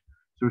lunch.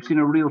 So we've seen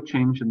a real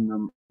change in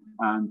them,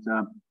 and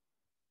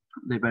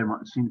they very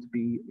much seem to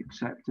be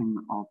accepting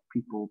of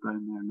people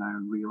down there now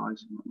and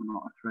realising that we're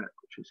not a threat,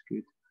 which is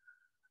good.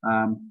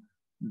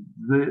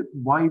 The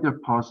wider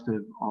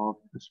positive of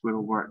the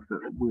squirrel work that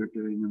we're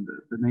doing and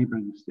the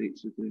neighbouring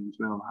estates are doing as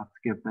well, I have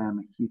to give them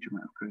a huge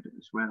amount of credit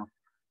as well,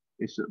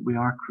 is that we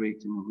are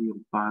creating a real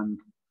band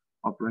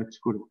of red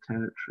squirrel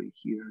territory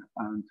here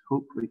and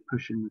hopefully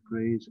pushing the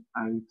greys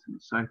out and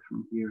south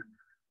from here.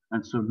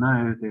 And so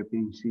now they're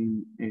being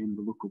seen in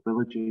the local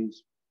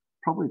villages,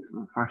 probably for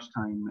the first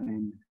time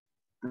in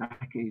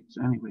decades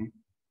anyway,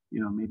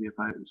 maybe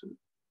about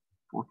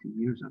 40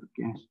 years, I would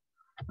guess.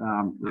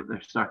 That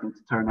they're starting to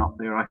turn up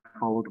there. I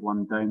followed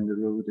one down the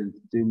road into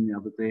Doon the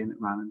other day and it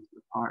ran into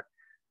the park.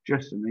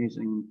 Just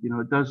amazing.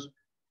 It does,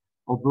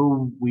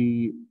 although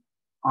we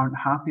aren't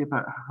happy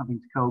about having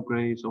to kill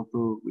greys,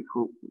 although we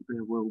hope that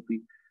there will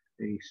be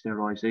a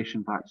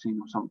sterilisation vaccine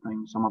or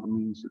something, some other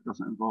means that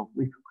doesn't involve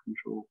lethal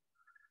control,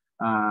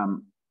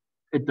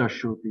 it does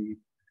show the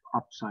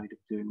upside of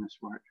doing this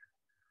work.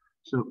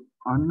 So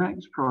our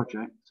next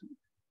project,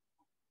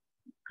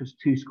 because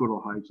 2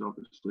 squirrel hides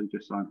obviously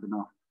just aren't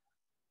enough,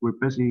 we're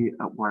busy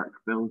at work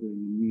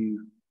building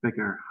new,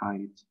 bigger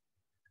hides.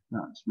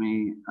 That's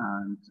me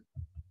and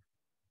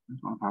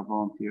one of our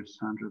volunteers,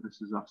 Sandra. This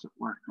is us at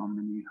work on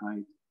the new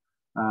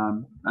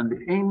hide. And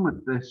the aim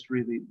with this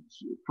really,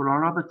 for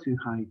our other 2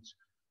 hides,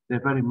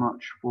 they're very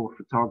much for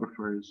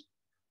photographers.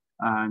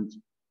 And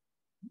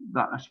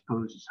that, I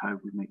suppose, is how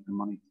we make the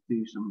money to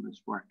do some of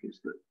this work, is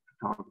that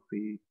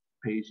photography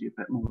pays you a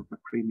bit more of a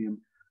premium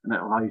and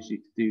it allows you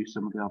to do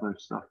some of the other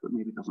stuff that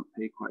maybe doesn't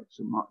pay quite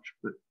so much.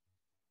 But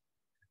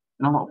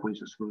in a lot of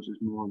ways, I suppose, is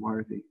more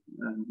worthy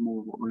and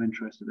more what we're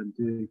interested in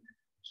doing.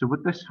 So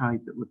with this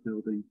hide that we're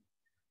building,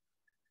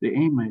 the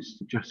aim is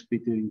to just be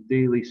doing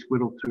daily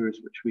squirrel tours,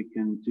 which we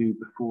can do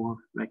before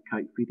red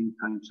kite feeding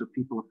time. So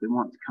people, if they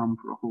want to come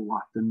for a whole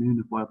afternoon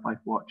of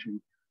wildlife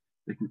watching,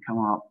 they can come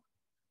up,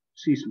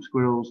 see some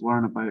squirrels,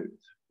 learn about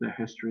their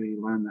history,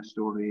 learn their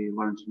story,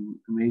 learn some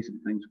amazing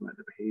things about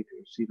their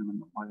behaviour, see them in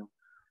the wild,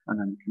 and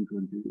then can go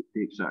and do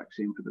the exact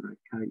same for the red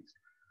kites.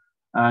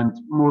 And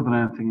more than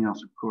anything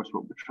else, of course,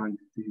 what we're trying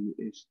to do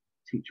is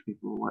teach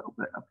people a little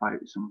bit about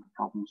some of the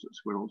problems that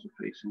squirrels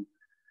are facing.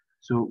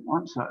 So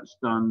once that's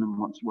done, and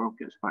once the world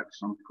gets back to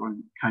some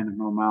kind of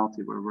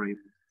normality where we're able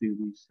to do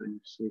these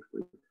things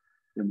safely,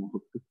 then we'll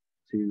hope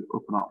to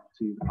open up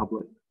to the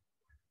public.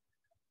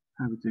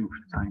 How are we doing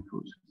for time,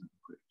 folks?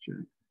 Quick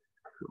check.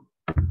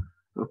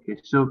 Cool. Okay,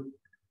 so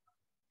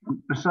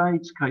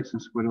besides kites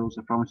and squirrels,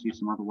 I promised you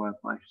some other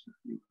wildlife. So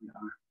here we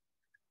are.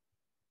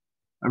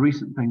 A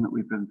recent thing that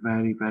we've been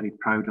very, very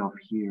proud of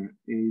here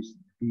is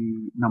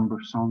the number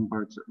of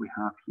songbirds that we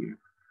have here.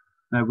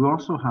 Now, we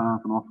also have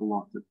an awful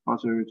lot of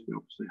buzzards, we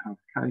obviously have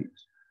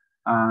kites,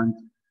 and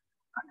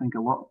I think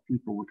a lot of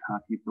people would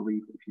have you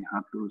believe that if you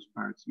had those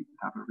birds, you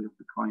would have a real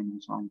decline in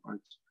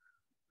songbirds.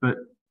 But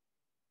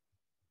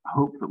I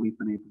hope that we've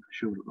been able to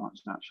show that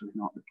that's actually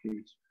not the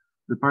case.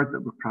 The bird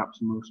that we're perhaps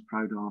most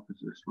proud of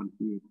is this one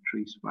here, the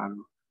tree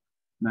sparrow.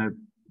 Now,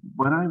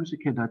 when I was a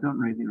kid, I don't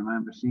really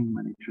remember seeing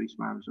many tree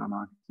sparrows on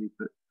Argaty,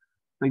 but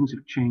things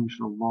have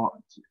changed a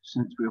lot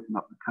since we opened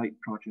up the kite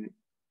project.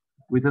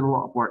 We did a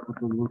lot of work with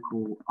the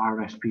local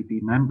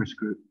RSPB members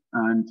group,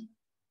 and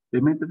they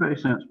made the very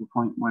sensible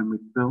point when we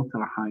built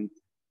our hide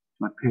to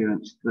my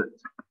parents that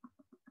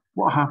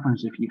what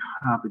happens if you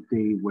have a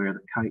day where the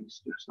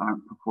kites just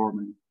aren't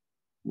performing?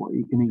 What are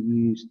you going to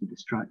use to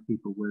distract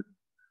people with?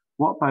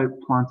 What about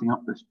planting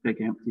up this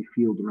big empty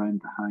field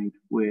around the hide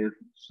with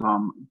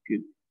some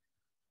good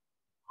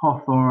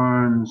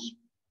hawthorns,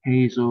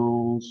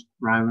 hazels,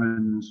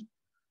 rowans,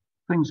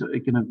 things that are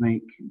going to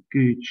make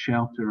good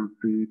shelter and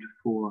food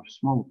for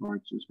small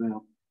birds as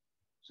well.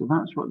 So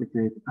that's what they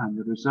did, and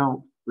the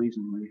result,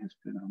 pleasingly, has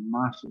been a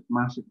massive,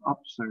 massive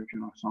upsurge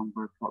in our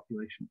songbird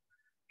population,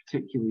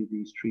 particularly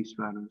these tree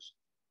sparrows.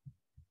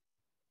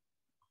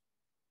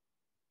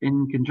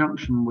 In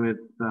conjunction with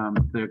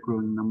their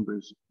growing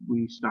numbers,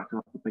 we started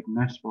up a big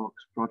nest box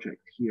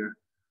project here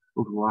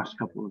over the last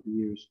couple of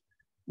years,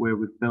 where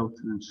we've built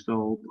and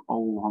installed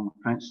all along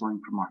the fence line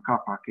from our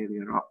car park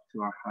area up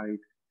to our hide,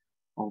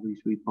 all these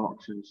wee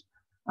boxes.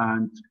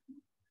 And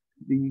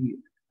the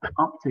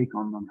uptake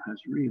on them has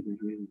really,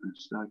 really been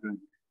staggering.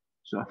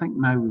 So I think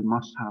now we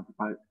must have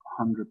about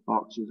 100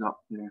 boxes up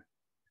there.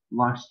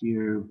 Last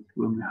year,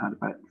 we only had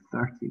about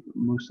 30, but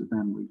most of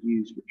them were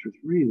used, which was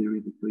really,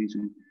 really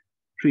pleasing.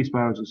 Tree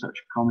sparrows are such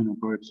a communal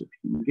bird, so if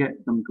you can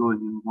get them going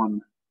in one,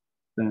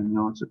 then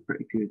odds are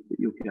pretty good that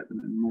you'll get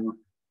them in more.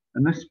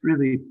 And this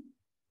really,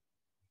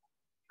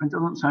 it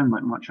doesn't sound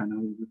like much, I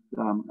know, with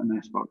a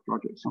nest box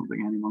project,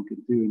 something anyone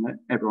could do and that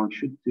everyone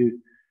should do.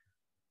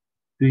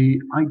 The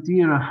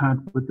idea I had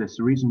with this,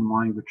 the reason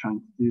why we're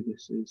trying to do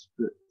this is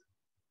that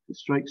it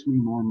strikes me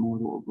more and more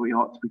that what we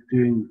ought to be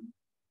doing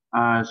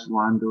as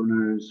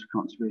landowners,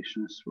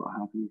 conservationists, what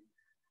have you,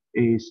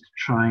 is to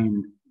try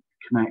and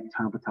connect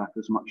habitat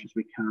as much as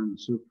we can.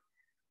 So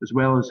as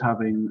well as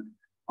having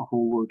a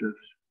whole load of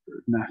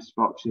nest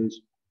boxes,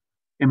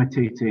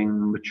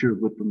 imitating mature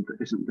woodland that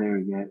isn't there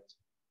yet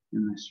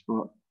in this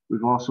spot,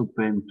 we've also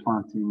been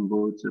planting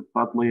loads of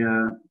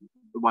buddleia.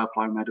 The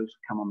wildflower meadows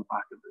come on the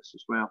back of this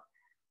as well.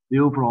 The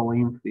overall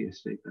aim for the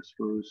estate, I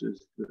suppose,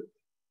 is that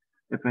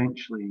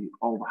eventually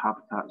all the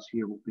habitats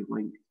here will be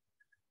linked.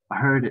 I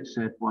heard it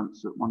said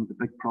once that one of the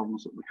big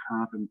problems that we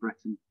have in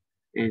Britain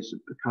is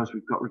because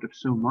we've got rid of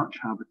so much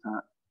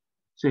habitat.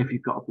 Say if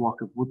you've got a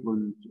block of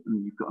woodland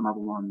and you've got another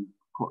one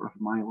a quarter of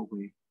a mile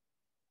away,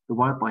 the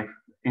wildlife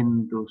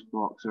in those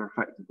blocks are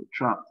effectively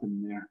trapped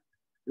in there.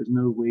 There's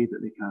no way that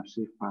they can have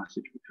safe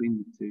passage between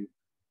the two.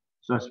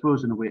 So I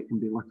suppose in a way it can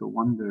be little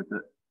wonder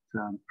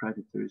that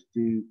predators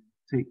do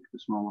take the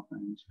smaller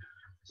things.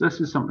 So this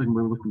is something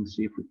we're looking to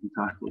see if we can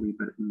tackle a wee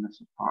bit, and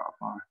this is part of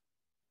our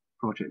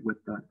project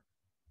with that.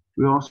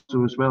 We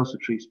also, as well as the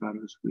tree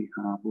sparrows, we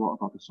have a lot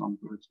of other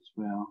songbirds as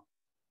well.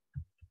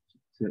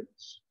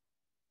 Tits,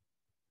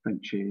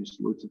 finches,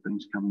 loads of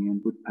things coming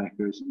in,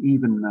 woodpeckers,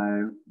 even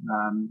now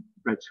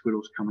red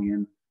squirrels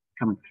coming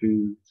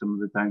through some of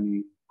the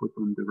downy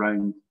woodland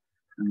around,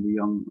 and the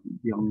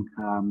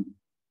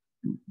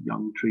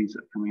young trees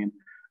that are coming in,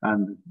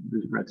 and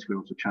the red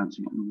squirrels are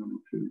chancing it and running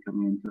through and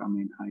coming into our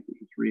main hide,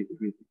 which is really,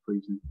 really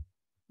pleasing.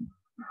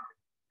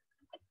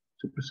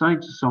 So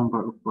besides the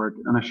songbird,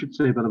 and I should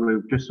say, by the way,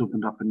 we've just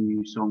opened up a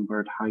new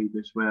songbird hide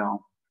as well,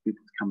 for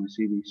people to come and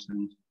see these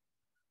things.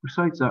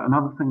 Besides that,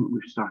 another thing that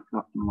we've started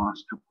up in the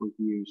last couple of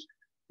years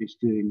is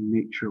doing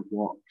nature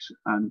walks.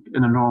 And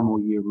in a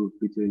normal year, we'll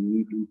be doing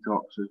evening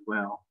talks as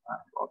well.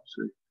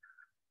 Obviously,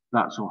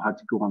 that's all had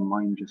to go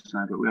online just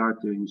now, but we are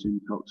doing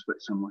Zoom talks a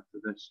bit similar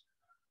to this,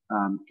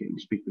 getting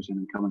speakers in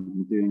and coming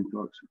and doing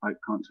talks about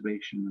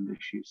conservation and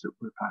issues that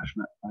we're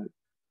passionate about.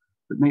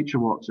 But nature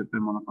walks have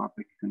been one of our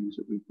big things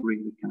that we've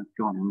really kind of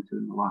gone into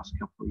in the last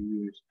couple of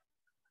years.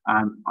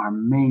 And our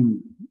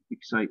main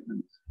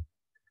excitement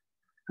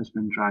has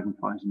been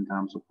dragonflies and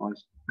damselflies.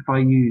 If I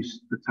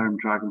use the term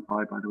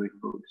dragonfly, by the way,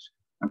 folks,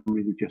 I'm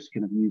really just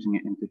kind of using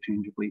it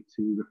interchangeably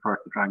to refer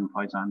to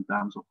dragonflies and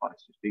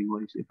damselflies, just being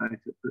lazy about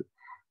it. But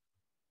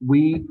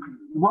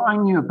what I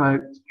knew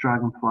about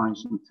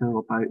dragonflies until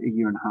about a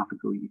year and a half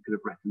ago, you could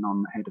have written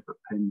on the head of a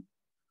pin.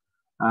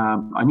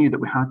 I knew that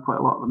we had quite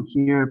a lot of them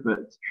here,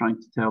 but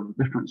trying to tell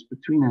the difference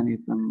between any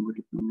of them would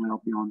have been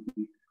well beyond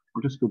me.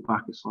 I'll just go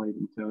back a slide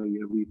and tell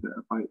you a wee bit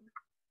about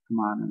the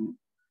man in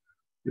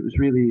it. It was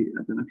really,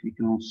 I don't know if you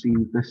can all see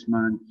this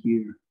man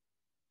here.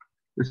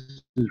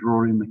 This is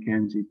Rory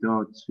Mackenzie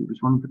Dodds, who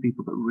was one of the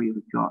people that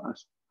really got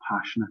us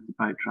passionate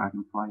about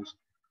dragonflies.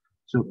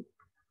 So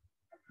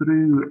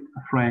through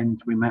a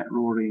friend, we met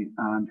Rory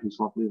and his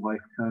lovely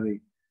wife, Curry,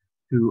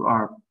 who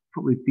are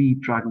probably the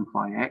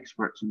dragonfly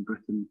experts in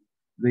Britain.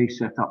 They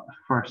set up the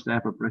first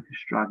ever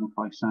British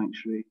dragonfly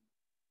sanctuary,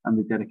 and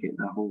they dedicate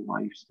their whole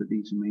lives to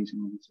these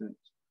amazing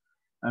insects.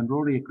 And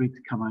Rory agreed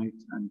to come out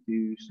and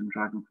do some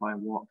dragonfly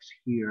walks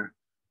here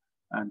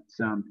and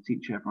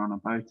teach everyone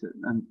about it.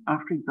 And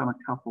after he'd done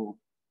a couple,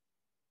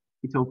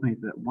 he told me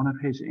that one of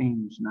his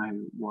aims now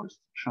was to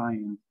try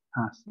and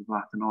pass the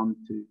baton on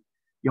to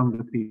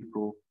younger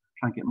people,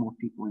 try and get more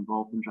people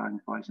involved in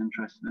dragonflies,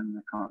 interested in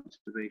the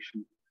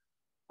conservation.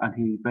 And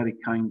he very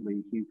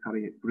kindly, he and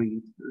Curry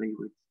agreed that they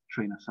would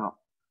train us up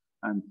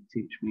and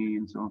teach me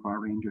and some of our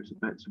rangers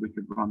a bit so we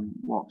could run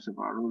walks of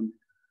our own.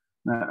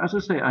 Now, as I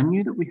say, I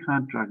knew that we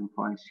had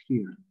dragonflies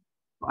here,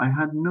 but I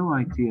had no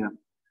idea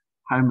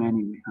how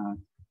many we had.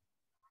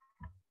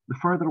 The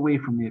further away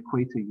from the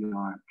equator you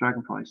are,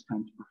 dragonflies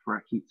tend to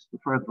prefer heat. The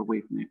further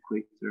away from the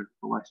equator,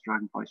 the less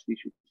dragonfly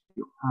species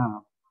you'll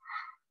have.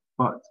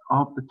 But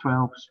of the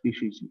 12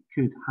 species you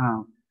could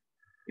have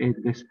in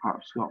this part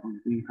of Scotland,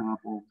 we have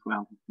all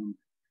 12 of them.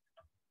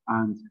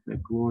 And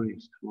they're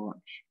glorious to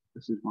watch.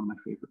 This is one of my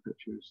favourite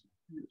pictures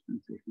that's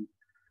been taken.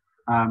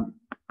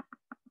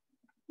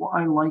 What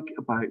I like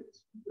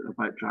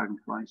about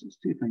dragonflies is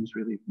two things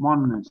really.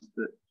 One is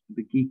that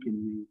the geek in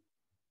me,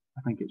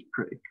 I think it's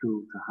pretty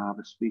cool to have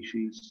a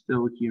species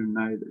still here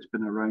now that's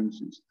been around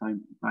since the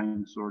time of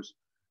dinosaurs.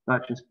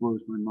 That just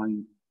blows my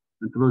mind.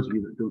 And for those of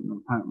you that don't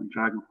know, apparently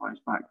dragonflies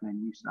back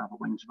then used to have a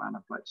wingspan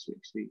of about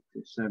 60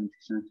 to 70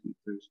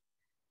 centimetres.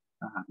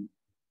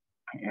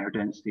 Air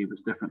density was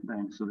different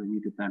then, so they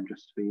needed them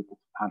just to be able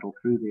to paddle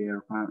through the air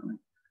apparently.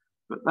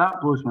 But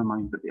that blows my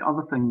mind. But the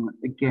other thing,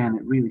 again,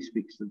 it really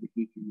speaks to the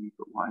geek in me,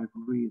 but what I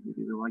really,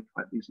 really like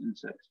about these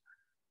insects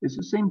is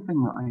the same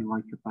thing that I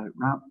like about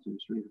raptors,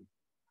 really.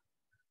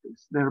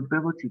 It's their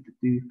ability to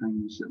do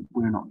things that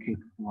we're not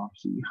capable of.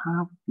 So you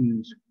have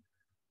these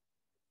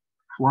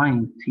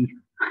flying teeth,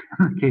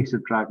 in the case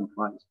of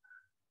dragonflies,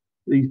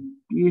 these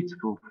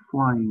beautiful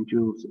flying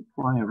jewels that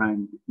fly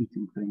around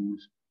eating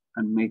things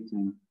and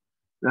mating.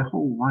 Their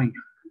whole life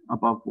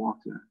above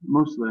water,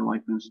 most of their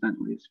life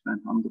incidentally is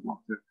spent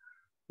underwater,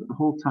 but the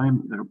whole time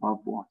that they're above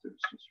water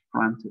is just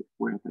frantic,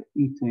 where they're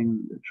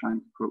eating, they're trying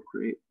to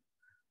procreate,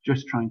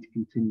 just trying to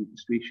continue the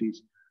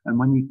species. And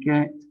when you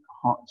get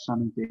a hot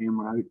sunny day and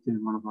we're out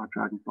doing one of our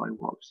dragonfly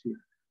walks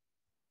here,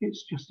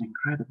 it's just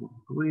incredible.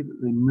 The way that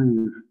they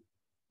move,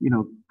 you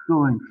know,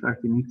 going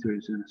 30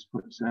 meters in a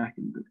split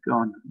second, they're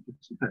gone.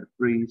 It's a bit of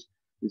breeze,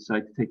 they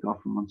decide to take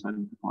off from one side of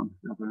the pond to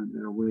the other and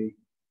they're away.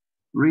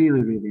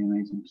 Really, really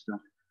amazing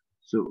stuff.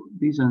 So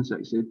these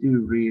insects, they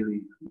do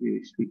really,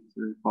 really speak to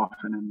the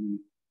boffin in me,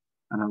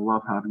 and I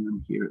love having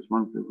them here. It's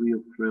one of the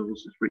real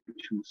thrills is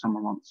reaching the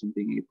summer months and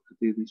being able to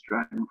do these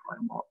dragonfly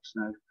walks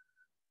now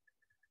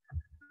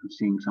and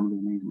seeing some of the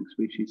amazing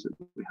species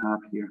that we have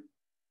here.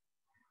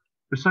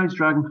 Besides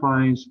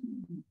dragonflies,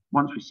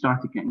 once we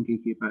started getting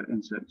geeky about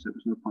insects, there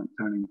was no point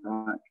turning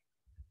back.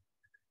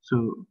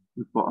 So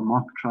we've bought a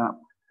moth trap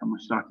and we're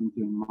starting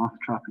doing moth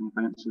trapping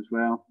events as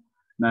well.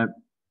 Now,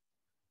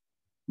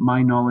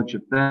 my knowledge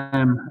of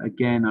them,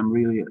 again, I'm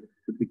really at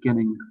the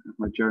beginning of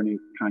my journey of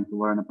trying to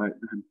learn about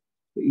them.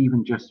 But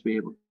even just to be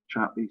able to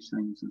trap these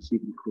things and see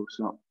them close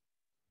up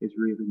is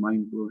really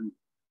mind-blowing.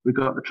 We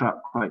got the trap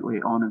quite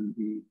late on in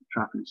the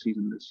trapping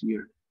season this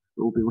year,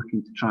 but we'll be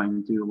looking to try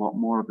and do a lot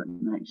more of it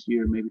next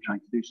year, maybe trying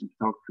to do some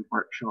photography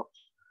workshops.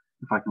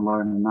 If I can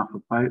learn enough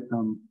about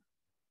them,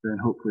 then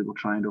hopefully we'll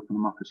try and open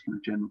them up as kind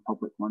of general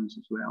public ones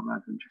as well,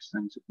 rather than just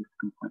things that people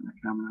can point their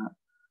camera at.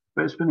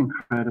 But it's been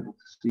incredible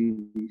to see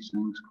these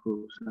things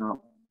close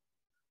up.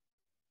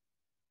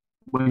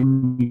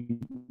 When you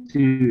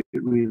do,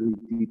 it really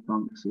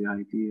debunks the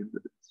idea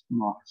that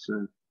moths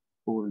are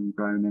boring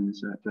brown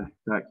insect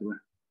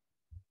spectacular.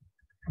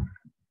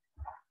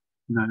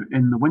 Now,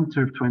 in the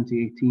winter of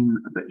 2018,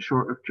 a bit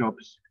short of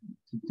jobs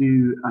to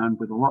do and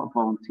with a lot of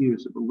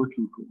volunteers that were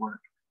looking for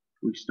work,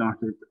 we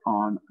started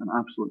on an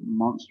absolute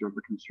monster of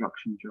a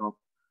construction job.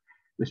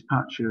 This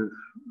patch of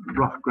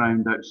rough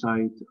ground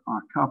outside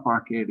our car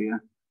park area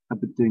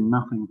had been doing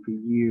nothing for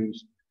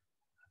years,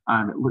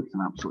 and it looked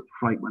an absolute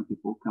fright when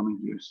people were coming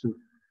here. So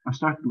I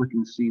started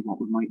looking to see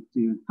what we might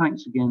do. And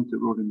thanks again to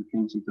Rory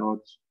Mackenzie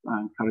Dodds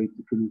and Curry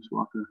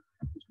Walker,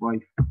 his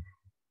wife,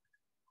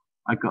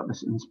 I got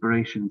this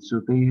inspiration.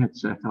 So they had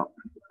set up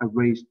a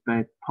raised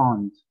bed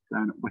pond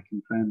down at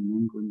Wicken Fen in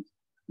England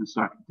and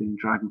started doing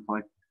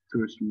dragonfly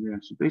tours from there.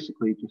 So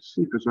basically, just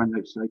sleepers around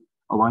outside,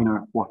 a liner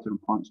of water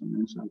and plants on the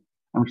inside.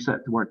 And we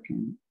set to work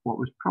in what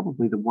was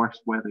probably the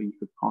worst weather you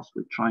could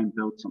possibly try and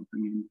build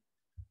something in.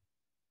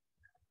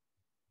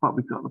 But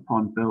we got the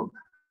pond built.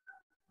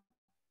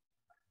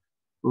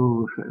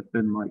 Oh, if it had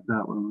been like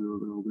that when we were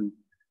building.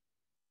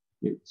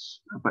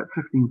 It's about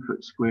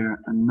 15-foot square,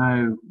 and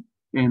now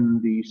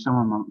in the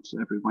summer months,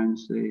 every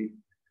Wednesday,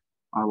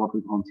 our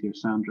lovely volunteer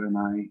Sandra and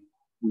I,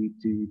 we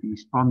do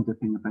these pond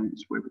dipping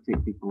events where we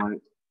take people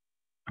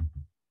out.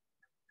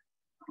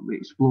 We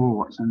explore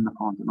what's in the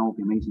pond and all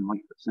the amazing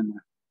life that's in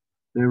there.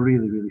 They're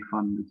really, really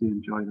fun. We do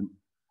enjoy them.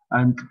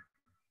 And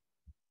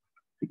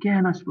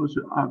again, I suppose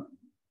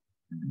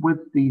with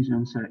these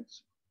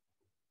insects,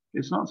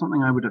 it's not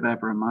something I would have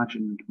ever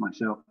imagined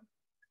myself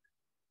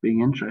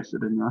being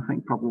interested in. I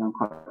think probably I'm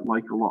quite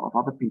like a lot of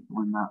other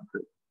people in that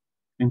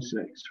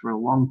insects for a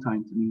long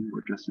time to me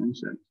were just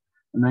insects.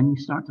 And then you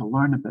start to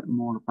learn a bit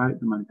more about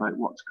them and about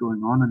what's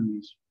going on in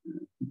these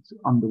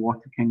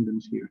underwater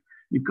kingdoms here.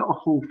 You've got a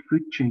whole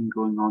food chain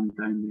going on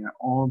down there,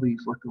 all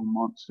these little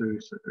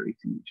monsters that are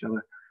eating each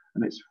other.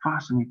 And it's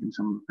fascinating,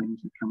 some of the things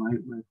you come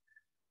out with,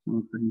 some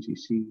of the things you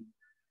see.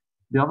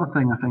 The other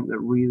thing I think that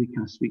really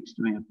kind of speaks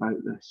to me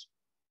about this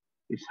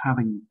is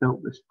having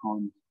built this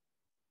pond,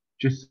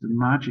 just the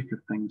magic of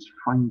things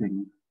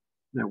finding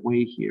their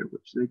way here,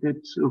 which they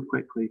did so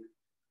quickly.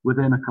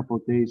 Within a couple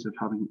of days of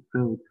having it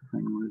filled, the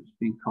thing was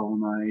being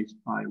colonized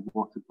by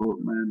water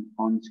boatmen,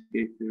 pond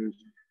skaters,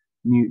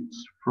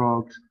 newts,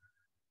 frogs.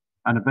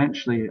 And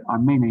eventually, our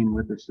main aim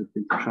with this has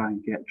been to try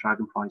and get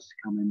dragonflies to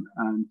come in,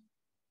 and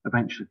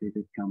eventually they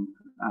did come.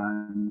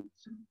 And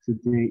to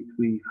date,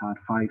 we've had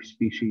 5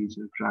 species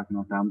of dragon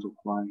or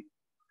damselfly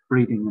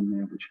breeding in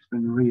there, which has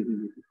been really,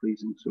 really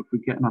pleasing. So if we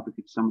get another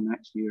good summer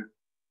next year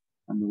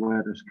and the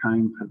weather's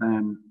kind for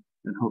them,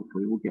 then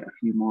hopefully we'll get a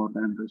few more of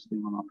them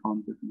visiting on our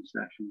pond dipping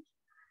sessions.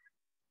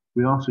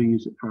 We also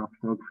use it for our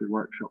photography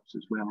workshops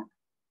as well,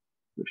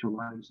 which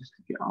allows us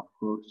to get up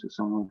close to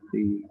some of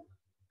the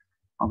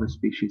other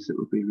species that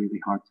would be really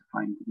hard to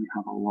find. And we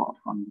have a lot of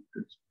fun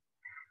with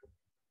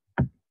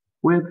this.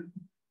 With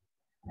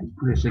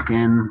this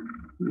again,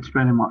 it's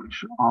very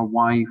much our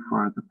why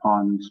for the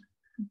ponds.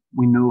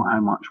 We know how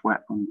much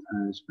wetland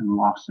has been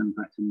lost in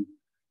Britain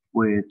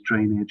with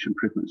drainage,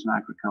 improvements in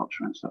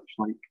agriculture and such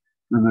like.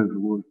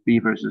 Removal of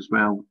beavers as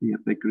well would be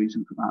a big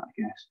reason for that,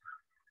 I guess.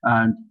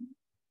 And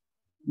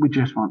we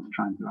just want to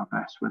try and do our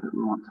best with it.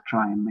 We want to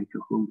try and make a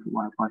home for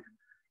wildlife.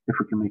 If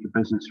we can make a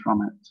business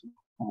from it,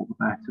 all the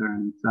better.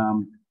 And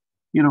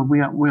you know,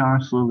 we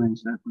are slowly and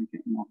steadily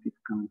getting more people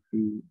coming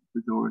through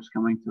the doors,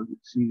 coming to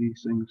see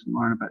these things and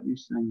learn about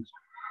these things.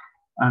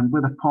 And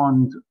with a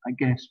pond, I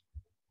guess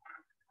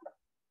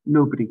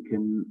nobody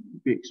can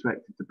be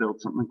expected to build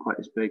something quite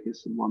as big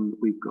as the one that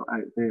we've got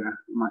out there,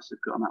 unless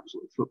they've got an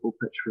absolute football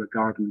pitch for a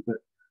garden. But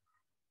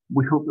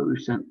we hope that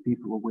we've sent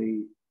people away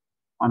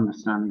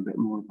understanding a bit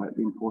more about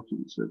the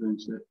importance of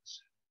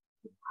insects,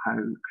 how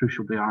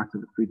crucial they are to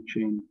the food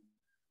chain,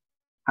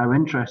 how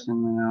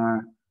interesting they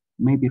are.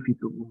 Maybe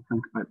people will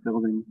think about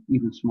building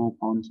even small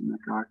ponds in their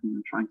garden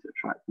and trying to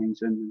attract things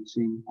in and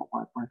seeing what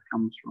wildlife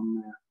comes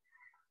from there.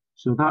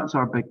 So that's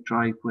our big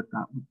drive with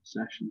that, with the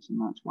sessions,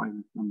 and that's why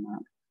we've done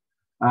that.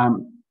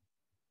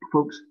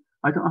 Folks,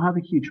 I don't have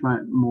a huge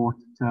amount more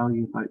to tell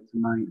you about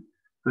tonight,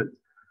 but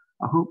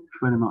I hope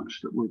very much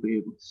that we'll be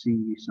able to see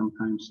you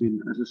sometime soon.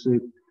 As I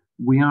said,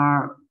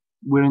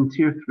 we're in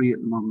tier 3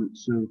 at the moment,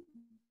 so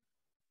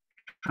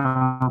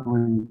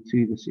traveling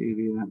to this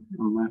area,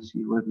 unless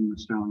you live in the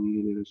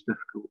Stirling area, is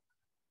difficult.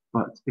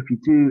 But if you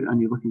do,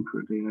 and you're looking for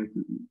a day out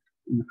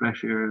in the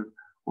fresh air,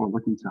 or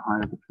looking to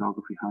hire the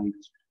photography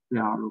hides, they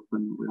are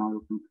open. We are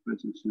open for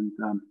business,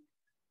 and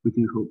we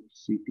do hope to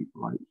see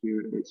people out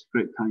here. It's a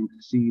great time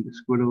to see the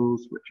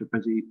squirrels, which are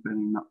busy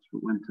burning nuts for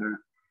winter.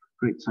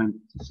 Great time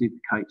to see the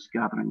kites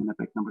gathering in their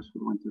big numbers for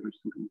the winter, which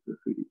are looking for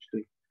food each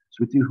day. So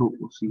we do hope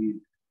we'll see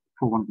you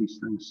for one of these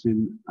things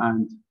soon.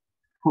 And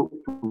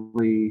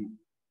hopefully,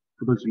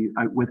 for those of you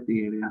out with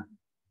the area,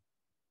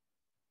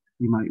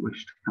 you might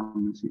wish to come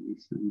and see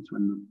these things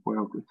when the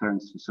world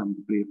returns to some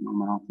degree of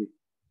normality.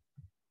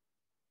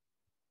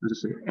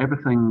 As I say,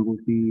 everything will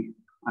be,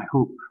 I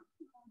hope,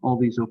 all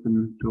these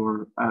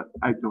outdoor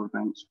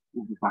events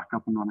will be back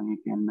up and running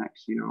again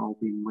next year, all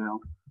being well.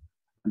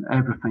 And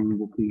everything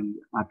will be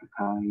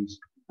advertised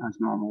as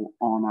normal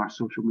on our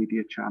social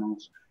media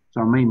channels.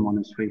 So our main one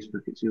is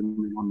Facebook. It's the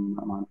only one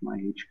that a man of my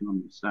age can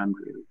understand,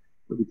 really.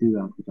 But we do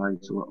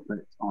advertise a little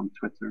bit on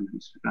Twitter and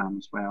Instagram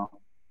as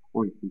well.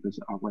 Or you can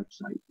visit our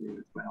website there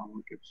as well,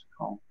 or give us a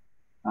call.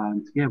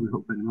 And yeah, we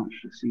hope very much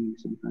to see you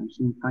sometime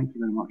soon. Thank you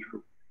very much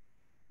for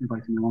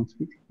inviting me along to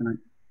speak tonight.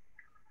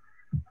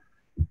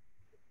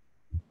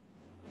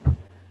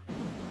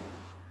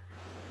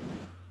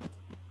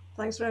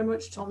 Thanks very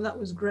much, Tom. That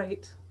was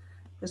great.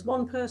 There's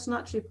one person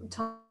actually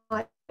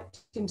typed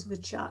into the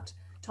chat.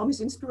 Tom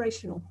is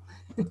inspirational.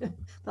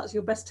 That's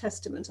your best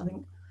testament, I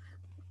think.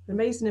 The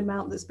amazing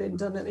amount that's been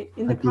done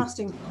in the past.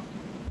 In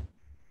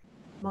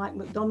Mike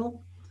McDonnell,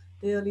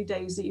 the early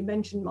days that you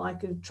mentioned,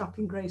 Mike, of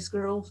trapping grey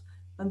squirrels,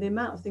 And the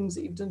amount of things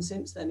that you've done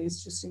since then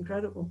is just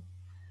incredible.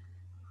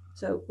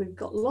 So we've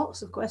got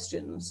lots of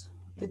questions.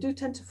 They do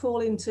tend to fall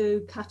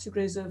into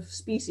categories of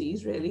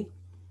species, really.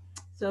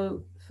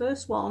 So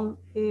first one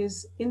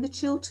is, in the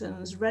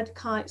Chilterns, red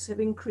kites have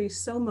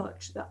increased so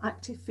much that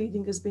active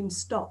feeding has been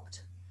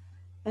stopped.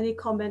 Any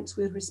comments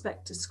with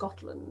respect to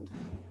Scotland?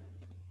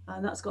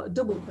 And that's got a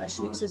double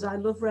question. It says, I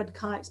love red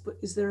kites, but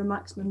is there a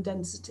maximum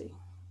density?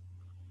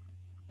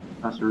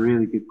 That's a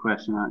really good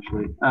question,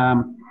 actually.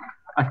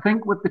 I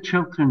think with the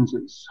Chilterns,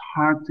 it's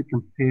hard to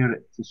compare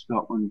it to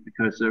Scotland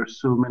because there are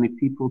so many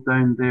people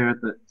down there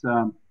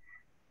that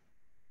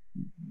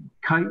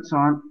kites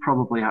aren't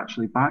probably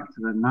actually back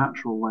to their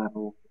natural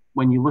level.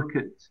 When you look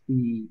at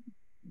the,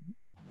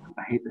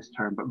 I hate this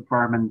term, but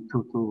vermin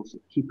totals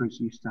that keepers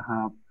used to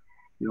have,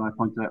 you know, I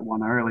pointed out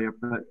one earlier,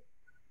 but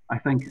I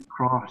think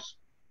across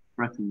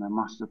Britain there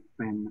must have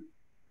been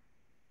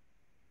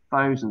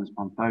thousands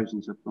upon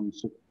thousands of them.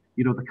 So,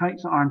 you know, the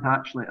kites aren't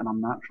actually at an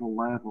unnatural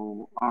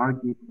level.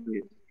 Arguably,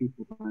 it's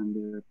people down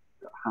there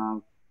that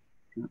have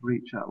kind of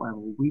reached that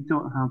level. We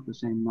don't have the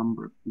same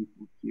number of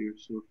people here,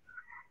 so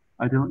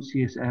I don't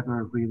see us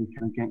ever really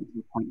kind of getting to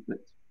the point that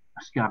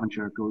a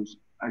scavenger goes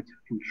out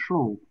of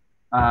control.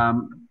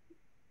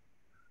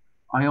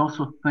 I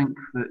also think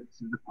that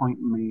the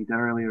point made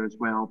earlier as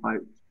well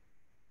about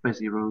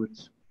busy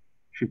roads,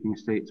 shooting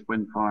estates,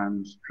 wind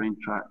farms, train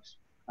tracks,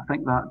 I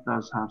think that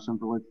does have some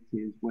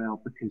validity as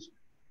well, because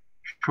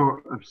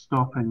short of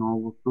stopping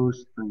all of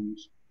those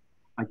things,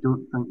 I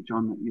don't think,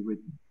 John, that you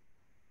would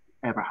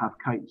ever have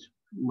kites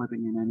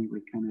living in any way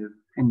kind of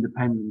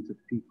independent of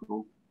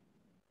people.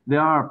 They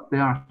are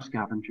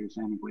scavengers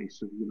anyway,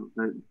 so you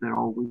know they're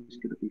always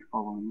going to be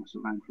following us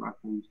around for our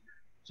things.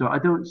 So I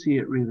don't see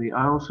it really.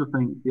 I also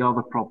think the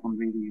other problem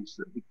really is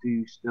that we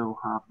do still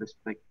have this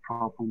big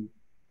problem,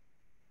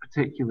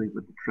 particularly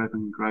with the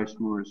driven grouse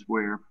moors,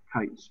 where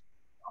kites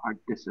are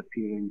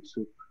disappearing.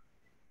 So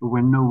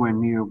we're nowhere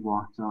near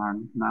what our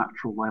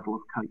natural level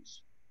of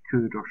kites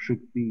could or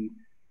should be.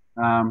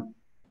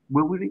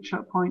 Will we reach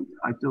that point?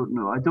 I don't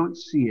know. I don't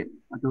see it.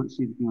 I don't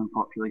see the human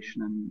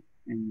population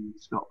in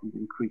Scotland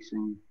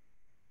increasing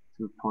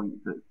to the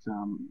point that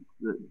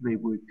that they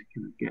would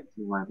kind of get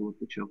to the level of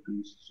the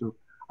Chilterns. So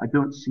I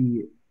don't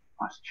see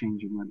us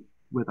changing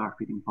with our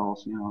feeding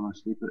policy,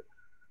 honestly. But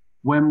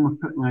when we're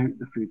putting out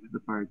the food for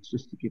the birds,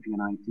 just to give you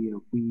an idea,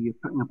 we are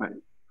putting about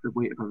the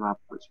weight of a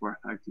rabbit's worth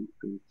out in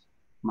food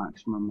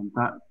maximum, and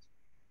that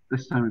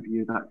this time of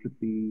year that could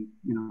be,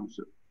 you know,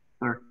 sort of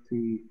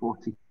 30,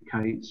 40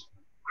 kites,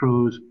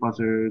 crows,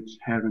 buzzards,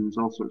 herons,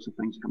 all sorts of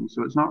things coming.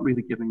 So it's not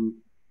really giving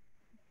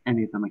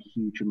any of them a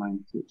huge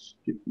amount. It's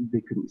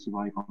they couldn't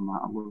survive on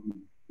that alone,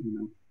 you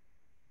know.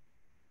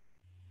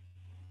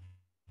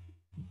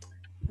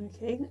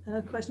 Okay,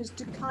 question is,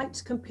 do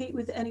kites compete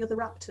with any other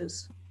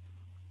raptors?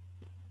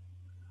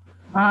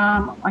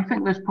 I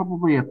think there's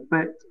probably a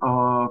bit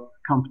of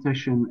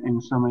competition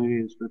in some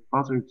areas with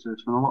buzzards.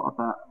 There's been a lot of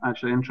that.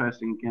 Actually,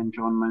 interesting again,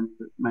 John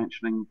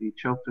mentioning the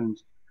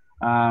Chilterns.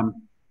 I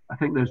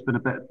think there's been a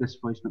bit of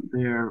displacement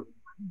there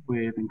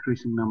with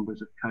increasing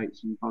numbers of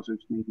kites and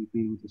buzzards maybe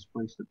being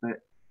displaced a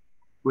bit,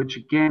 which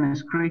again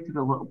has created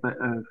a little bit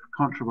of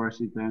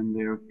controversy down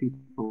there.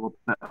 People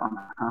a bit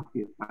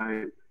unhappy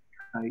about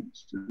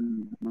kites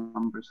and the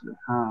numbers they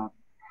have.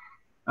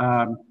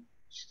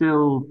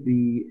 Still,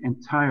 the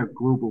entire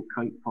global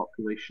kite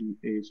population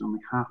is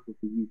only half of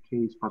the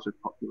UK's buzzard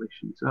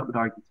population. So that would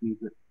argue to me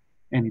that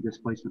any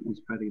displacement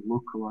is very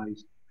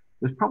localised.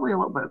 There's probably a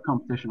little bit of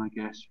competition, I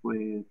guess,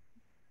 with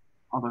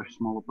other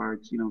smaller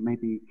birds. You know,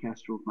 maybe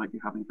kestrels might be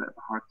having a bit of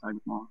a hard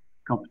time, more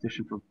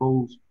competition for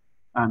voles,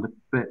 and a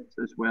bit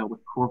as well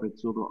with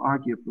corvids, although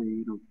arguably,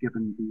 you know,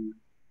 given the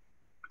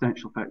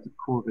potential effect of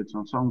corvids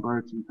on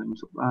songbirds and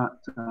things like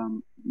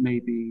that,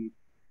 maybe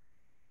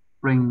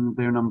bring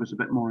their numbers a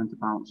bit more into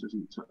balance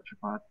isn't such a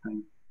bad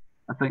thing.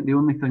 I think the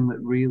only thing that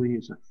really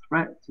is a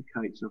threat to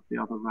kites of the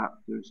other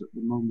raptors at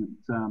the moment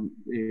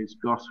is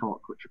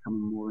goshawk, which are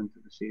coming more into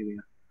this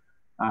area.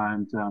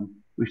 And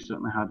we've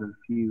certainly had a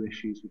few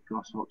issues with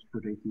goshawks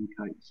predating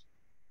kites.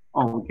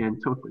 All again,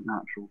 totally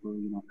natural, though,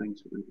 you know,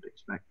 things that we would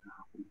expect to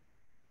happen.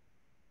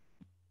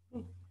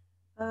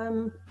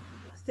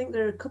 I think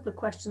there are a couple of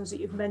questions that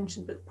you've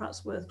mentioned, but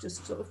perhaps worth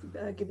just sort of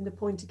giving the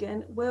point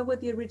again. Where were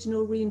the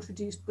original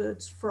reintroduced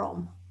birds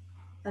from?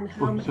 And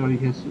how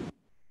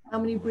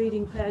many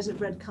breeding pairs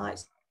of red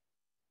kites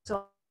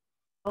are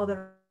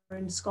there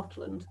in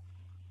Scotland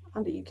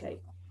and the UK?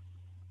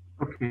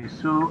 Okay,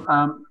 so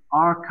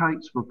our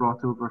kites were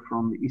brought over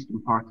from the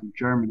eastern part of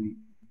Germany,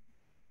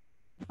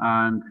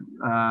 and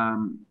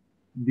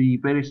the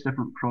various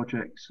different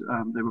projects,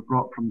 they were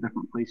brought from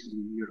different places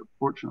in Europe.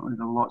 Fortunately,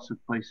 there are lots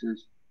of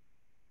places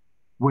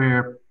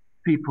where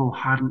people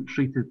hadn't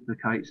treated the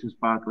kites as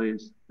badly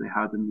as they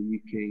had in the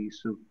UK.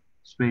 So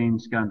Spain,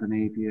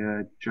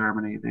 Scandinavia,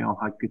 Germany, they all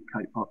had good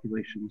kite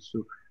populations.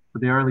 So for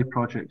the early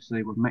projects,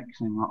 they were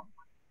mixing up,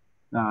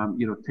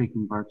 you know,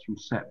 taking birds from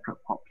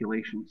separate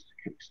populations to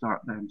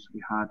kickstart them. So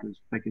we had as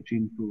big a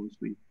gene pool as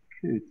we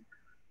could.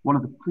 one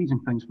of the pleasing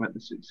things about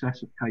the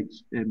success of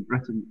kites in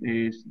Britain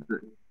is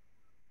that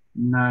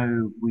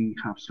now we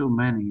have so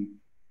many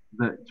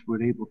that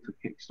we're able to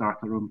kickstart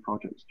our own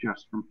projects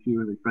just from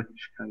purely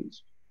British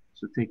kites.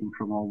 So taken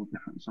from all the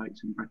different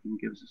sites in Britain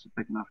gives us a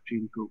big enough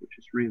gene pool, which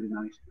is really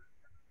nice.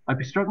 I'd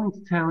be struggling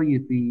to tell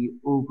you the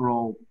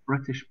overall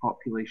British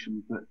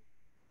population, but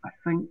I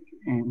think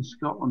in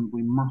Scotland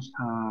we must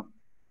have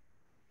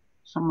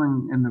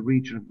something in the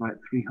region of about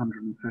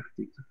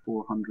 350 to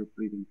 400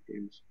 breeding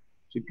pairs.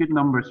 So good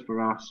numbers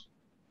for us,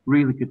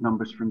 really good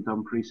numbers from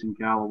Dumfries and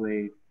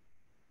Galloway.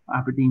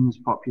 Aberdeen's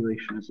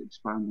population is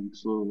expanding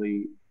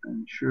slowly,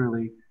 and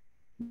surely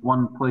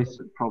one place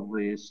that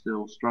probably is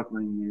still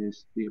struggling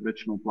is the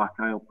original Black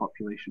Isle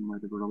population, where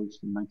they were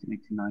released in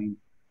 1989.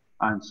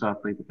 And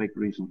sadly, the big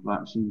reason for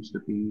that seems to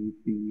be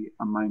the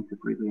amount of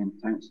really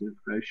intensive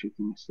grouse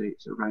shooting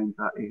estates around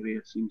that area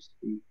seems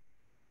to be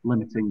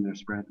limiting their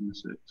spread and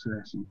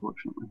success,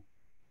 unfortunately.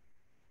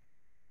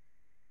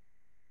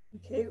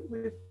 Okay,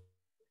 we've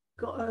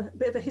got a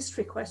bit of a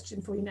history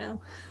question for you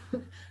now.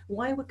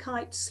 Why were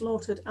kites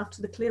slaughtered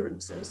after the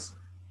clearances?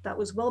 That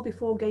was well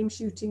before game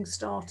shooting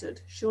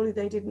started. Surely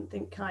they didn't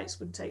think kites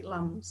would take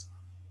lambs.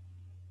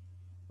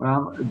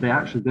 Well, they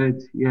actually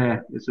did. Yeah,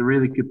 it's a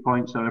really good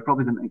point. So I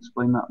probably didn't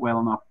explain that well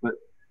enough, but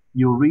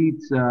you'll read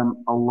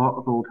a lot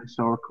of old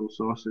historical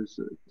sources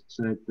that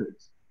said that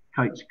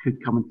kites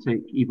could come and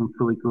take even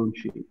fully grown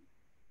sheep.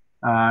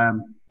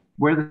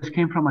 Where this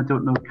came from, I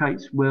don't know.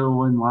 Kites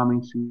will, in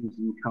lambing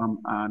season, come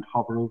and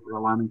hover over a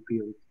lambing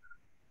field,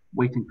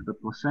 waiting for the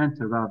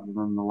placenta rather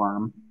than the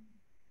lamb.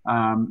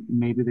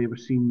 Maybe they were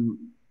seen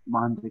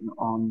landing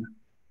on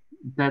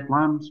dead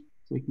lambs,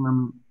 taking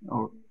them,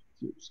 or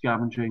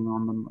scavenging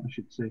on them, I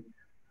should say.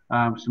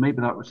 So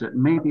maybe that was it.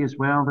 Maybe as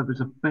well there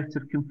was a bit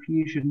of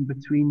confusion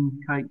between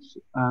kites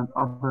and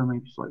other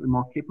maybe slightly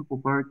more capable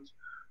birds.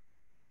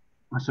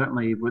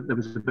 Certainly there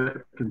was a bit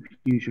of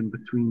confusion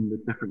between the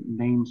different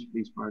names for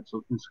these birds.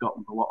 So in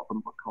Scotland, a lot of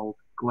them were called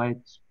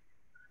gleds.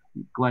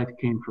 Gled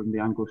came from the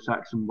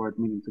Anglo-Saxon word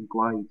meaning to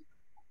glide.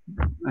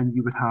 And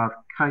you would have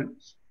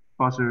kites,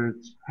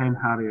 buzzards, hen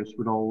harriers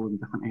would all in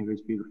different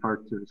areas be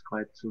referred to as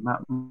gleds. So that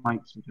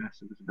might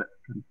suggest there was a bit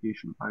of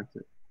confusion about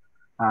it.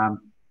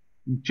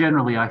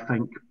 Generally, I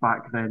think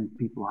back then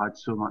people had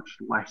so much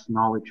less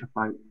knowledge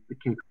about the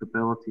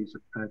capabilities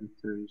of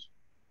predators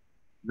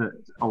that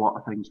a lot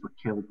of things were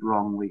killed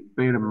wrongly.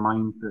 Bear in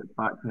mind that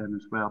back then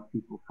as well,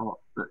 people thought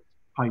that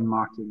pine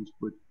martens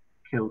would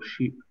kill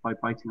sheep by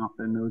biting off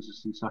their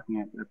noses and sucking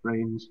out their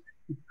brains.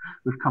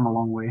 We've come a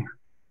long way.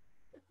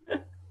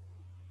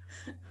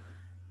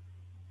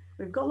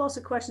 We've got lots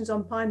of questions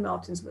on pine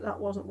martens, but that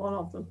wasn't one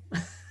of them.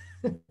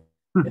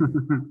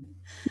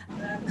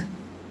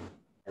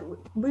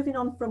 Moving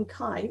on from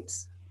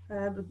kites,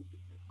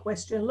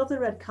 question, love the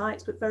red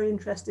kites, but very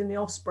interested in the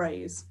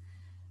ospreys.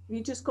 Have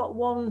you just got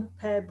one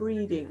pair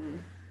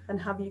breeding, and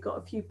have you got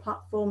a few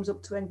platforms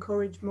up to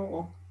encourage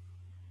more?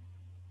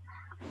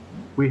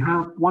 We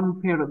have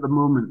one pair at the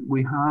moment.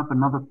 We have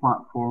another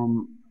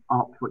platform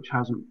up which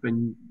hasn't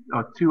been,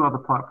 two other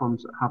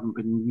platforms that haven't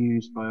been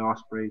used by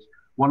ospreys.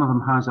 One of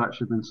them has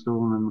actually been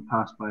stolen in the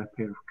past by a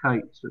pair of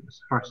kites. It was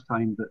the first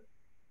time that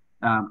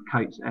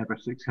kites ever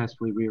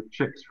successfully reared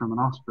chicks from an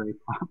osprey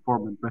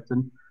platform in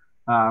Britain.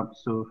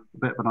 So a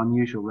bit of an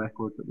unusual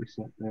record that we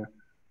set there.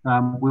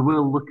 We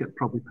will look at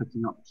probably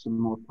putting up some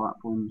more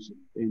platforms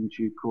in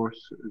due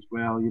course as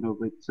well. You know,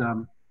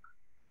 it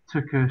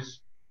took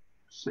us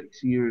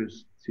 6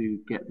 years to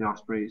get the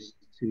ospreys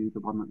to the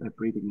one that they're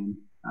breeding in.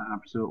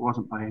 So it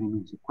wasn't by any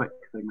means a quick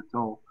thing at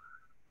all.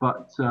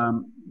 But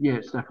yeah,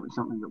 it's definitely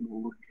something that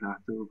we'll look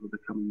at over the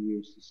coming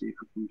years to see if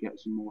we can get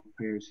some more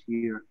pairs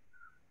here.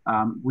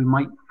 We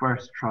might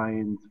first try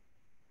and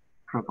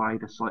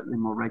provide a slightly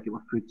more regular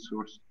food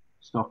source,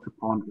 stock a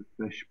pond with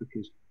fish,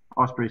 because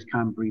ospreys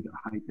can breed at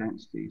high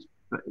densities,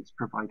 but it's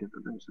provided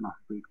that there's enough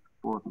food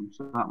for them.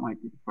 So that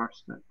might be the first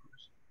step for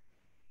us.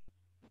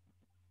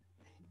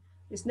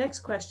 This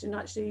next question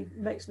actually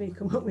makes me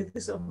come up with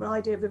this sort of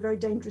idea of a very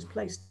dangerous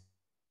place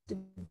to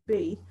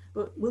be,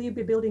 but will you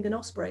be building an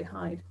osprey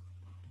hide?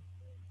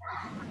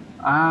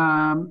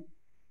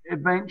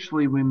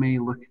 Eventually we may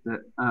look at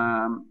it.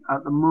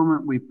 At the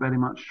moment we've very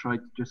much tried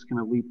to just kind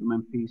of leave them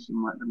in peace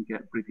and let them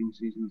get breeding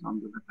seasons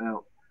under the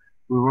belt.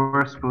 We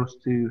were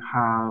supposed to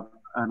have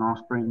an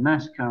osprey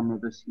nest camera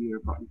this year,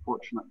 but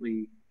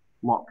unfortunately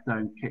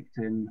lockdown kicked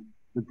in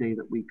the day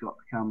that we got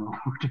the camera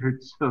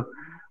ordered, so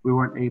we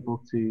weren't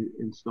able to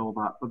install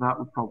that. But that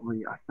would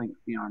probably, I think,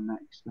 be our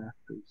next step,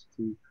 is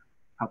to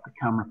have the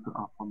camera put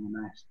up on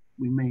the nest.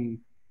 We may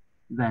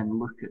then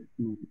look at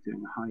maybe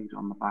doing a hide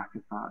on the back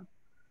of that.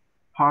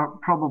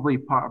 Probably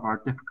part of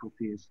our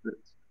difficulty is that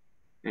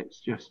it's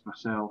just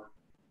myself,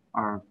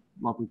 our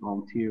lovely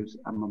volunteers,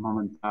 and my mum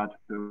and dad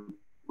who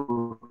are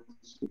both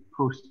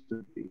supposed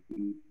to be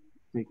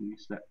taking a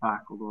step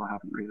back, although I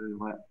haven't really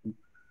let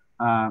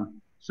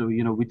them. So,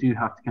 you know, we do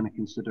have to kind of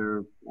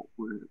consider what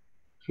we're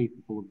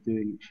capable of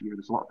doing each year.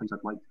 There's a lot of things I'd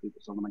like to do,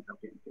 but some of them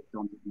might get kicked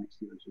on to the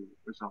next year as a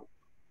result.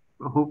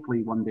 But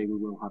hopefully one day we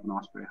will have an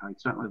osprey hide.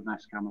 Certainly the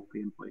nest cam will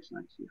be in place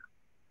next year.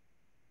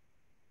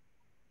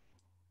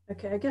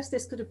 Okay, I guess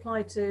this could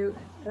apply to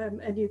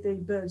any of the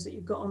birds that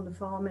you've got on the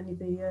farm, any of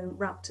the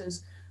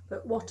raptors,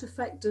 but what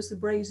effect does the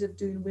Braes of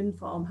Doon wind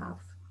farm have?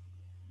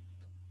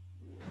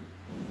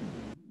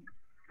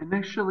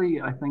 Initially,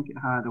 I think it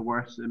had a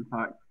worse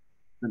impact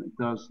than it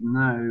does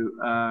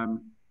now.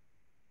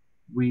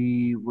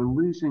 We were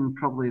losing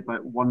probably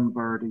about one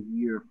bird a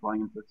year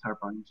flying into the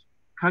turbines.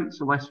 Kites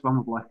are less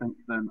vulnerable, I think,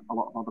 than a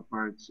lot of other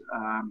birds.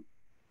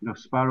 You know,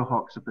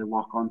 sparrowhawks, if they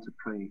lock onto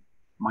prey,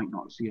 might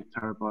not see a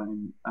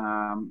turbine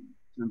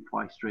and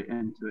fly straight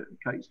into it.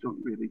 Kites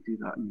don't really do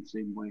that in the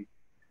same way.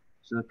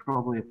 So they're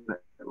probably a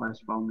bit less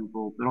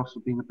vulnerable. They're also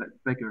being a bit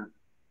bigger.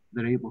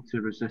 They're able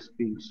to resist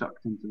being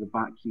sucked into the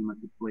vacuum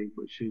of the blade,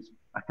 which is,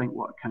 I think,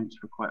 what accounts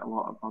for quite a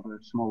lot of other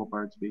smaller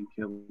birds being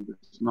killed.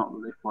 It's not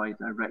that they fly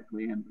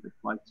directly in, but they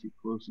fly too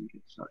close and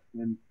get sucked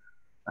in.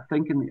 I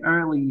think in the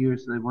early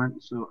years they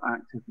weren't so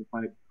active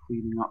about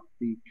cleaning up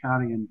the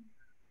carrion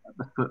at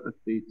the foot of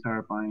the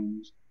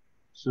turbines,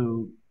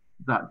 so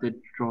that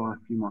did draw a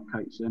few more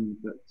kites in,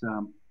 but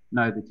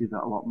now they do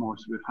that a lot more,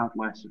 so we've had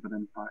less of an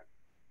impact.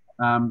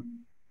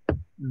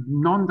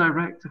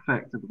 Non-direct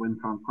effect of the wind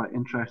farm, quite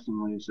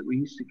interestingly, is that we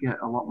used to get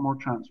a lot more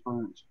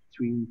transference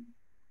between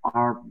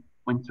our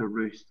winter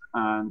roost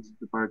and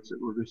the birds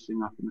that were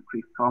roosting up in the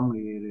Crieff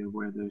Comrie area,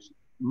 where there's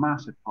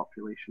massive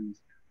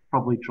populations,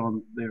 probably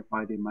drawn there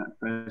by the amount of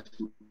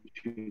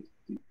pheasant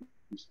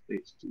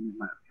states and the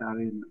amount of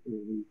carrion that they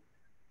leave.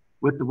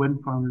 With the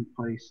wind farm in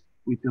place,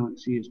 we don't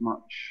see as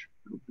much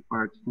of the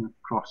birds kind of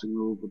crossing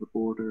over the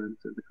border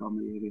into the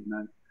Comrie area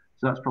now.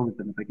 So that's probably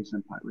been the biggest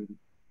impact, really.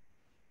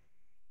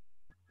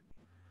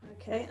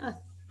 Okay, I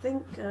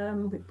think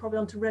we're probably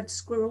on to red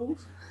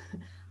squirrels.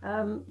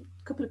 A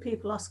couple of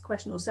people asked a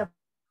question, or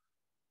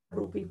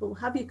several people,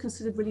 have you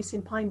considered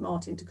releasing pine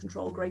marten to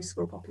control grey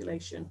squirrel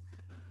population?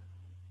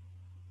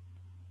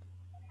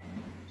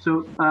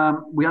 So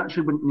we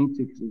actually wouldn't need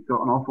to, because we've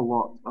got an awful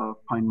lot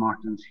of pine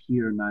martens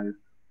here now,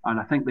 and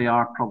I think they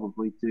are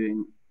probably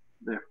doing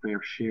their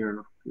fair share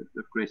of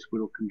grey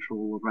squirrel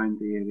control around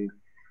the area.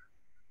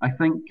 I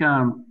think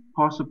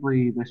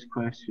possibly this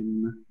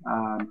question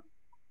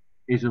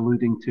is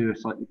alluding to a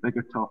slightly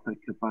bigger topic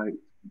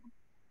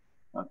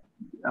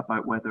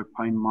about whether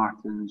pine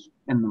martens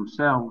in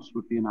themselves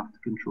would be enough to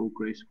control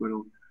grey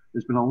squirrel.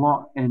 There's been a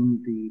lot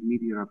in the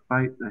media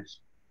about this,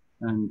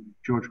 and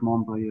George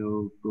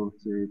Monbiot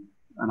wrote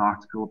an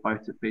article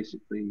about it,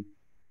 basically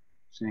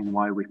saying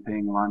why we're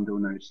paying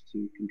landowners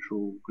to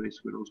control grey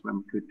squirrels when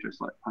we could just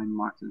let pine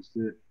martens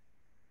do it.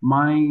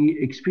 My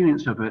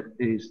experience of it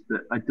is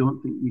that I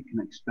don't think you can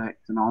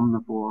expect an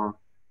omnivore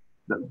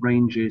that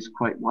ranges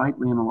quite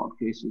widely in a lot of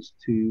cases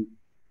to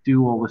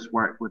do all this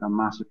work with a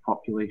massive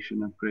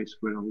population of grey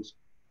squirrels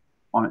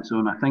on its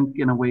own. I think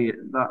in a way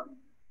that,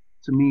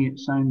 to me, it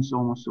sounds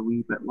almost a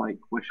wee bit like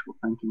wishful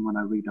thinking when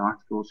I read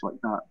articles like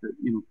that, that,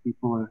 you know,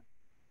 people are,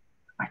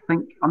 I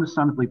think,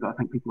 understandably, but I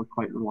think people are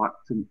quite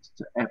reluctant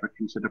to ever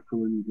consider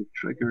pulling the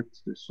trigger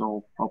to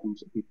solve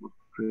problems that people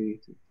have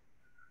created.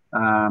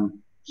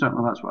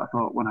 Certainly that's what I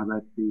thought when I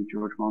read the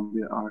George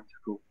Monbiot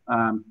article.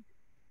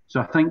 So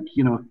I think,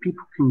 you know, if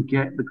people can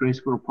get the grey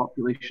squirrel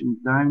population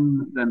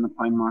down, then the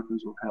pine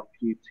martens will help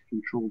you to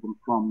control them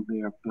from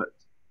there, but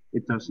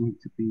it does need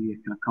to be a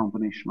kind of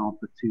combination of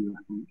the two,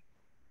 I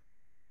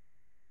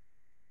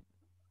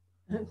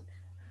think.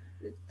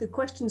 The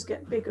questions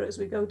get bigger as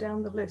we go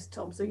down the list,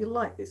 Tom, so you'll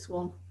like this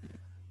one.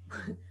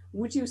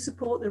 Would you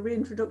support the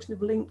reintroduction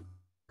of lynx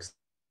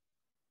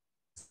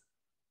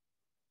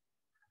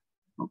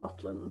in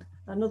Scotland?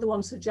 Another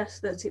one suggests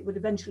that it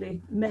would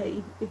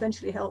may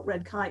eventually help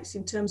red kites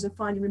in terms of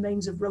finding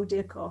remains of roe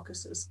deer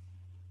carcasses.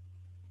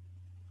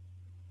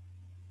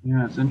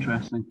 Yeah, it's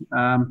interesting.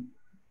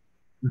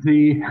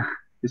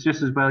 It's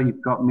just as well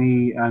you've got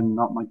me and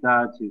not my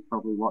dad who's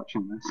probably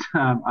watching this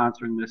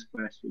answering this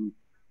question,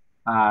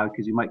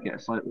 because you might get a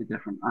slightly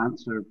different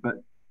answer.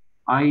 But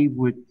I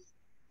would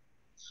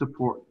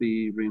support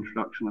the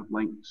reintroduction of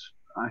lynx,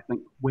 I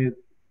think, with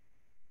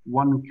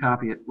one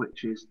caveat,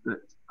 which is that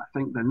I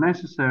think they're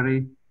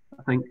necessary.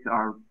 I think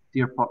our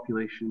deer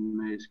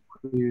population is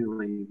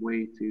clearly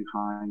way too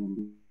high, and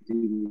we do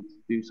need to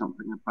do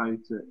something about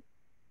it.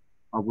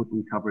 Our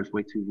woodland cover is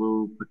way too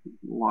low, but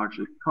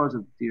largely because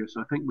of deer.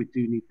 So I think we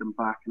do need them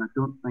back, and I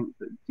don't think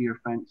that deer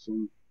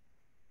fencing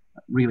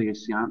really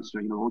is the answer.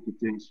 You know, all you're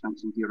doing is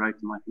fencing deer out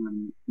and letting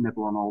them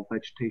nibble on all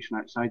vegetation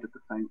outside of the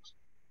fence.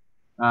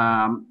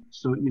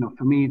 So, you know,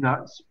 for me,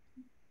 that's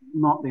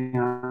not the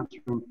answer.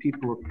 And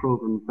people are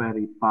proven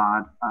very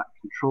bad at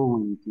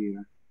controlling deer.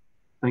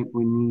 I think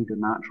we need a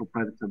natural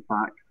predator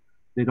back.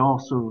 They'd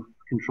also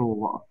control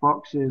a lot of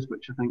foxes,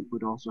 which I think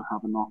would also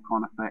have a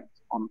knock-on effect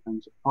on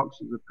things that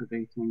foxes are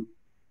predating.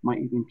 Might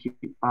even keep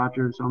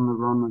badgers on the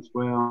run as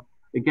well.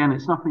 Again,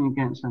 it's nothing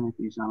against any of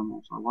these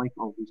animals. I like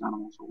all these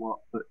animals a lot,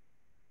 but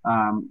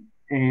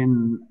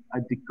in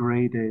a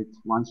degraded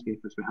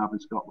landscape as we have in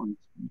Scotland,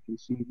 you can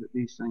see that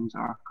these things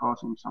are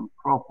causing some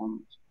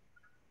problems.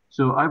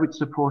 So I would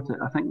support it.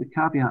 I think the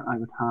caveat I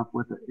would have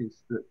with it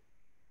is that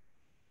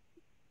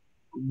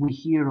we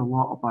hear a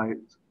lot about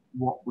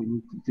what we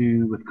need to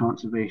do with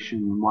conservation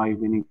and why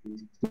we need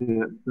to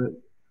do it, but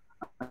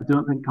I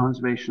don't think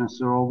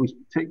conservationists are always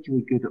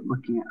particularly good at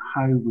looking at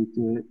how we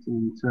do it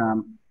and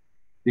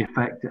the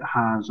effect it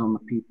has on the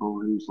people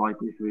whose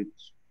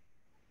livelihoods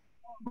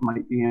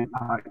might be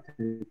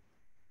impacted.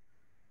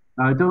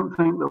 I don't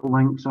think that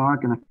lynx are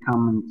going to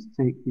come and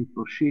take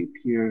people's sheep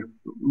here.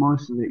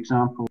 Most of the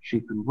examples of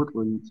sheep in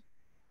woodlands,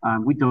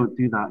 we don't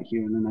do that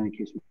here, and in any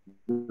case, we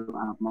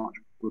don't have much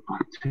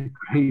woodland to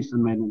graze the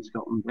men in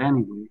Scotland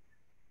anyway.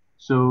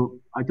 So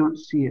I don't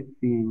see it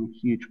being a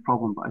huge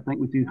problem, but I think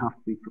we do have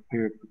to be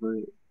prepared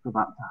for that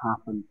to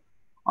happen.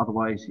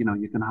 Otherwise, you know,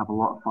 you're going to have a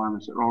lot of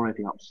farmers that are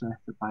already upset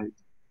about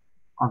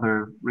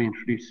other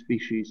reintroduced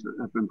species that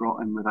have been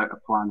brought in without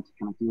a plan to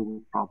kind of deal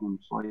with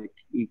problems like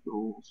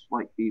eagles,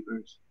 like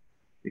beavers,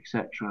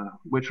 etc.,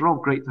 which are all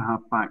great to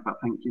have back, but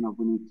I think, you know,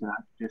 we need to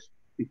just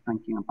be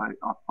thinking about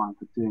our plan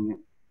for doing it.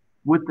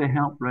 Would they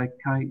help red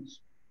kites?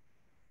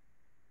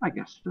 I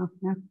guess so,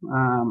 yeah.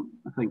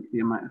 I think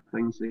the amount of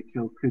things they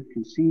kill could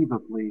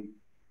conceivably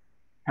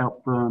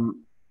help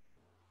them.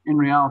 In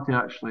reality,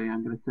 actually,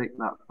 I'm going to take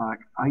that back.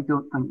 I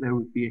don't think there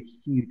would be a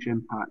huge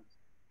impact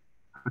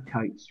for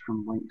kites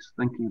from lynx,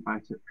 thinking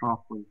about it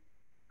properly.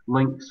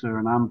 Lynx are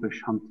an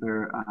ambush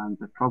hunter, and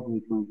they're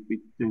probably going to be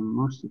doing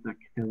most of their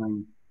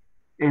killing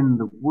in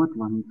the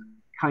woodland.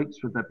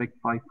 Kites with their big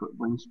 5-foot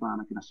wingspan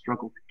are going to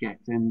struggle to get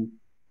in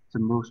to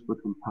most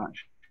woodland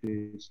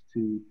patches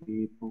to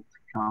be able to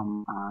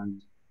come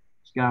and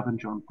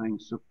scavenge on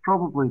things. So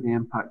probably the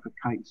impact for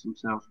kites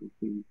themselves would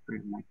be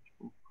very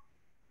negligible.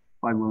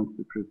 I'm willing to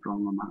be proved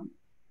wrong on that.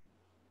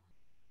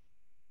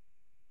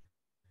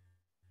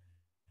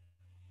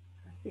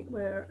 I think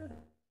we're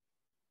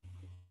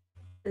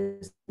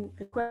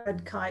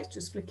red kites,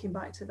 just flicking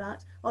back to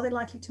that. Are they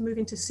likely to move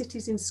into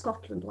cities in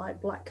Scotland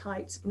like black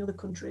kites in other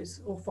countries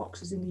or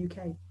foxes in the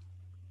UK?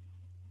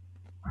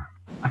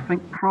 I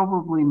think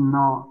probably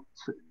not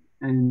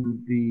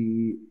in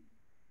the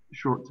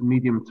short to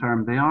medium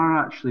term. They are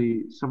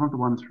actually, some of the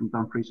ones from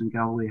Dumfries and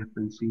Galloway have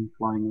been seen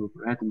flying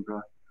over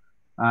Edinburgh.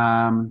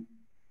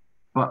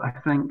 But I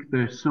think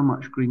there's so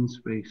much green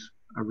space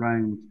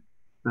around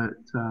that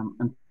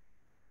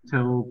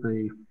until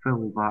they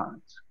fill that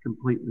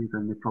completely,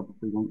 then they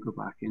probably won't go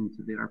back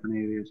into the urban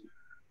areas.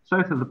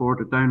 South of the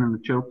border, down in the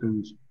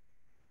Chilterns,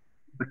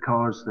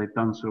 because they've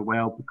done so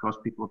well, because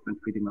people have been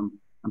feeding them,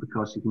 and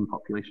because the human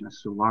population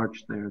is so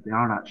large there, they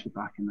are actually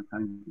back in the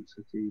towns and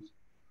cities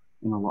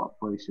in a lot of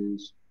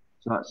places.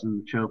 So that's in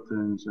the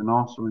Chilterns, and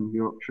also in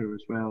Yorkshire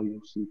as well,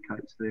 you'll see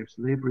kites there.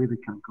 So they've really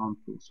kind of gone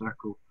full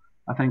circle.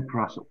 I think for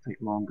us it'll take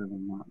longer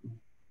than that.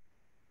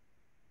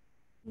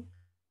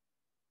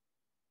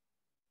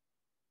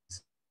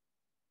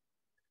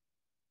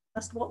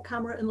 Asked what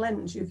camera and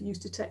lens you've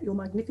used to take your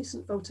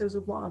magnificent photos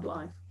of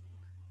wildlife.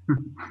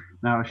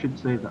 Now, I should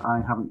say that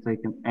I haven't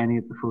taken any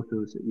of the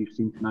photos that you've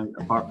seen tonight,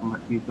 apart from a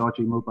few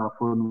dodgy mobile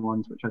phone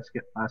ones, which I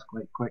skipped past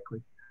quite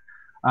quickly.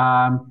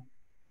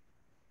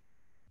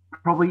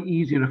 Probably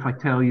easier if I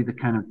tell you the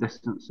kind of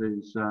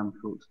distances,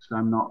 folks, because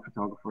I'm not a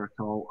photographer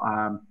at all.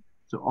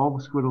 So all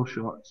the squirrel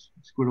shots,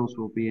 squirrels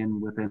will be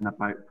in within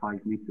about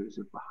 5 meters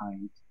of the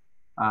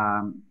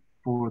hide.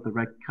 For the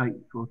red kite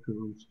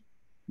photos,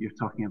 you're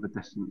talking of a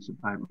distance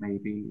about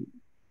maybe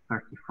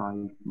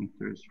 35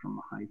 meters from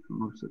the hide for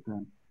most of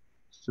them.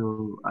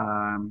 So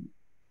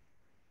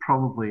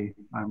probably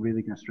I'm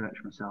really going to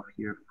stretch myself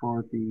here.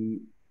 For the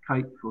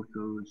kite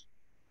photos,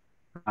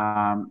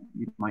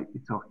 you might be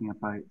talking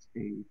about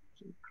a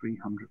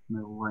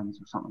 300mm lens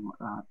or something like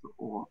that,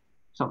 or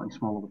something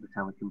smaller with a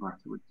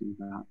teleconverter would do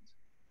that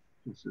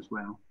just as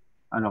well.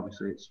 And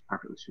obviously it's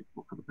perfectly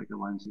suitable for the bigger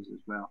lenses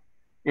as well.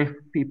 If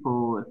we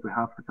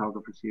have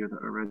photographers here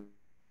that are really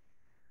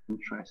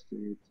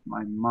interested,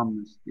 my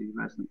mum is the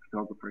resident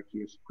photographer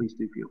here, so please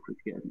do feel free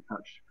to get in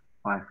touch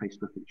via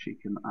Facebook, and she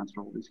can answer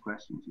all these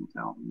questions and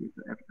tell you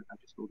that everything I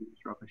just told you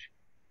was rubbish.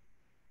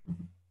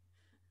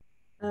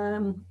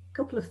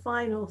 Couple of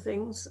final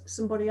things.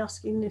 Somebody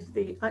asking if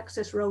the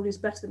access road is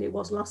better than it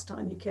was last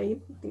time you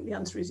came. I think the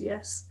answer is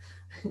yes.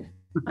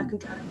 I can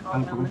try and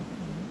calm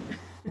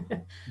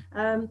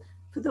down.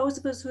 For those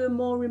of us who are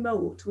more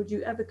remote, would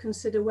you ever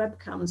consider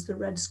webcams for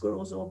red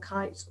squirrels or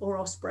kites or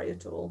osprey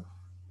at all?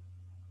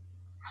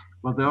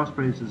 Well, the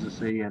ospreys, as I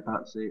say, yeah,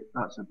 that's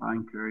a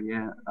banker.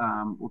 Yeah,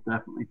 we'll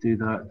definitely do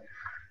that.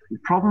 The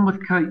problem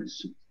with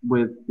kites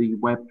with the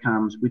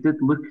webcams, we did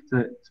look at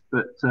it,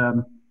 but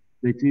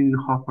they do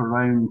hop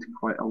around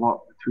quite a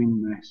lot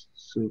between nests.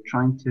 So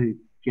trying to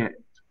get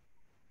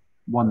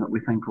one that we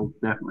think will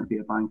definitely be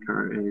a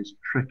banker is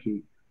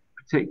tricky,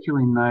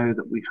 particularly now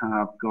that we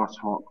have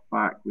goshawk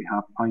back, we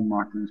have pine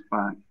martins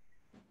back.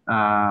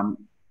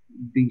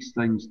 These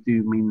things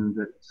do mean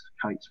that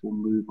kites will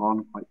move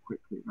on quite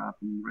quickly rather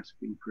than risk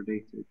being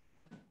predated.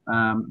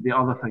 The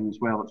other thing as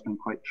well that's been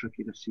quite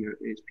tricky this year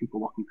is people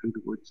walking through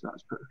the woods.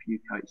 That's put a few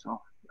kites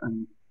off,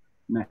 and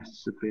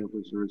nests have failed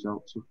as a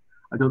result. So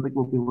I don't think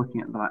we'll be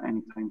looking at that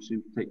anytime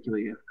soon,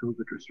 particularly if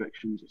COVID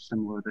restrictions are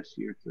similar this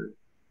year to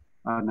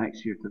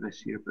next year to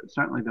this year, but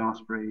certainly the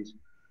ospreys.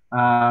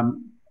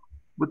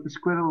 With the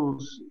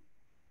squirrels,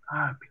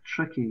 it'd be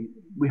tricky.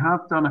 We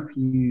have done a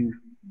few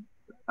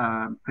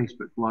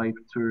Facebook Live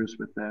tours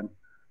with them,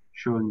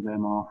 showing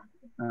them off.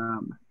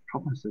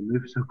 Problem is they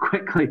move so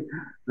quickly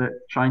that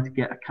trying to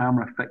get a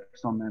camera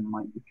fixed on them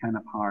might be kind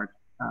of hard,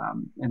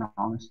 in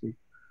honesty.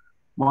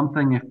 One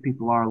thing, if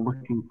people are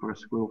looking for a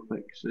squirrel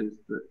fix, is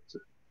that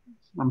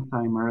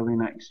sometime early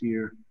next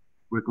year,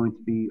 we're going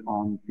to be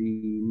on the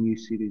new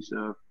series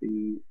of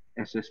the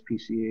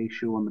SSPCA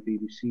show on the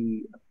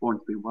BBC, Born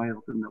to be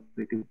Wild, and there'll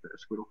be a good bit of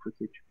squirrel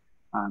footage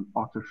and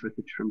otter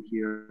footage from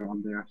here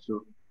on there.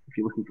 So if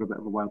you're looking for a bit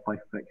of a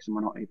wildlife fix and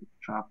we're not able to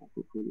travel,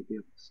 hopefully we'll be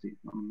able to stay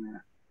on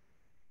there.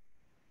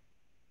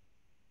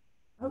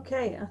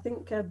 Okay, I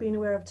think being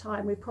aware of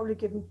time, we've probably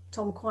given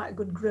Tom quite a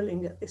good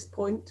grilling at this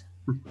point.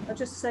 I'll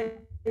just say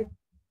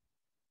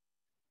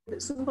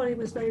that somebody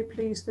was very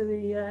pleased for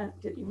the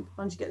that you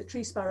managed to get the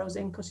tree sparrows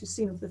in, because you've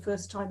seen them for the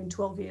first time in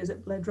 12 years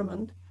at Blair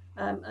Drummond.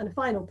 And a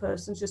final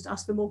person's just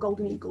asked for more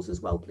golden eagles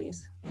as well,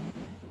 please.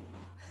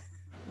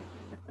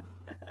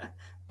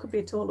 Could be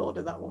a tall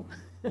order, that one.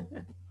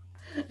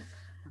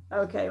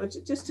 Okay, well,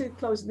 just to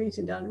close the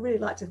meeting down, I'd really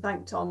like to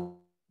thank Tom.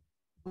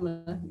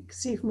 You can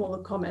see from all the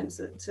comments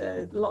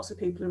that lots of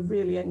people have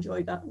really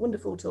enjoyed that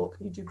wonderful talk.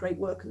 You do great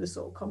work with the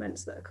sort of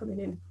comments that are coming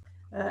in.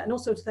 And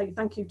also to say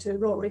thank you to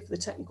Rory for the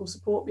technical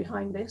support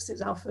behind this.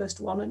 It's our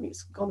first one and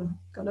it's gone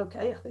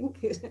okay, I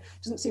think. It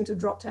doesn't seem to have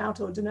dropped out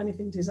or done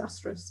anything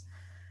disastrous.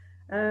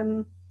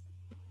 I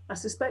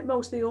suspect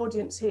most of the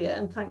audience here,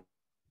 and thank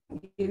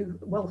you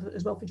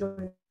as well for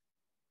joining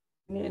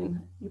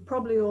in, you're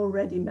probably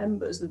already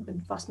members of the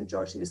vast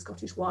majority of the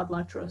Scottish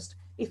Wildlife Trust.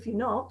 If you're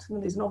not,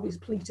 then there's an obvious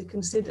plea to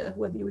consider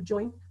whether you would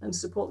join and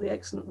support the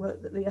excellent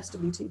work that the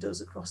SWT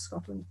does across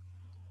Scotland.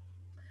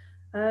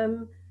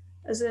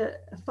 As a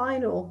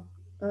final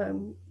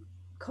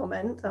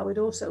comment, I would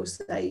also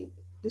say,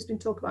 there's been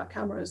talk about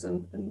cameras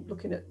and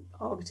looking at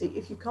Argaty.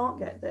 If you can't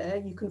get there,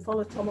 you can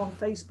follow Tom on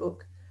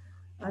Facebook,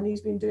 and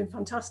he's been doing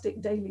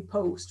fantastic daily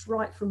posts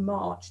right from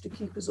March to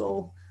keep us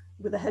all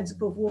with our heads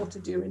above water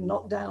during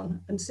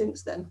lockdown and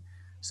since then.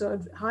 So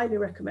I'd highly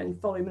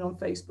recommend following him on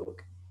Facebook.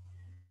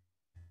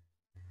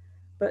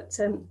 But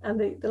and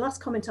the last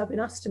comment I've been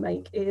asked to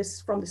make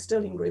is from the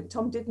Stirling group.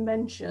 Tom did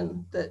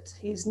mention that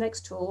his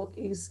next talk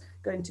is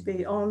going to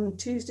be on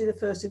Tuesday the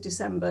 1st of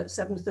December at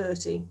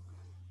 7:30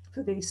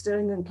 for the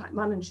Stirling and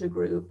Clackmannanshire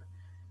group.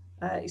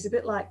 It's a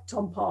bit like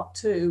Tom Part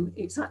 2.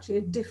 It's actually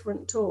a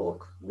different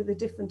talk with a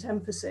different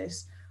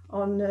emphasis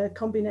on a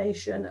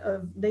combination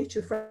of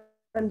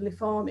nature-friendly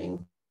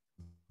farming,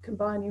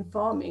 combining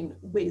farming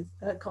with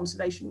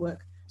conservation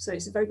work. So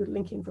it's a very good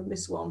linking from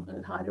this one, and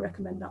I'd highly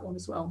recommend that one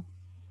as well.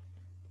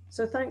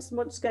 So thanks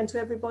once again to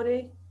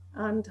everybody,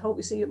 and hope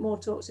we see you at more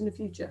talks in the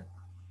future.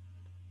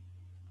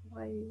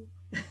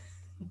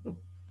 Bye.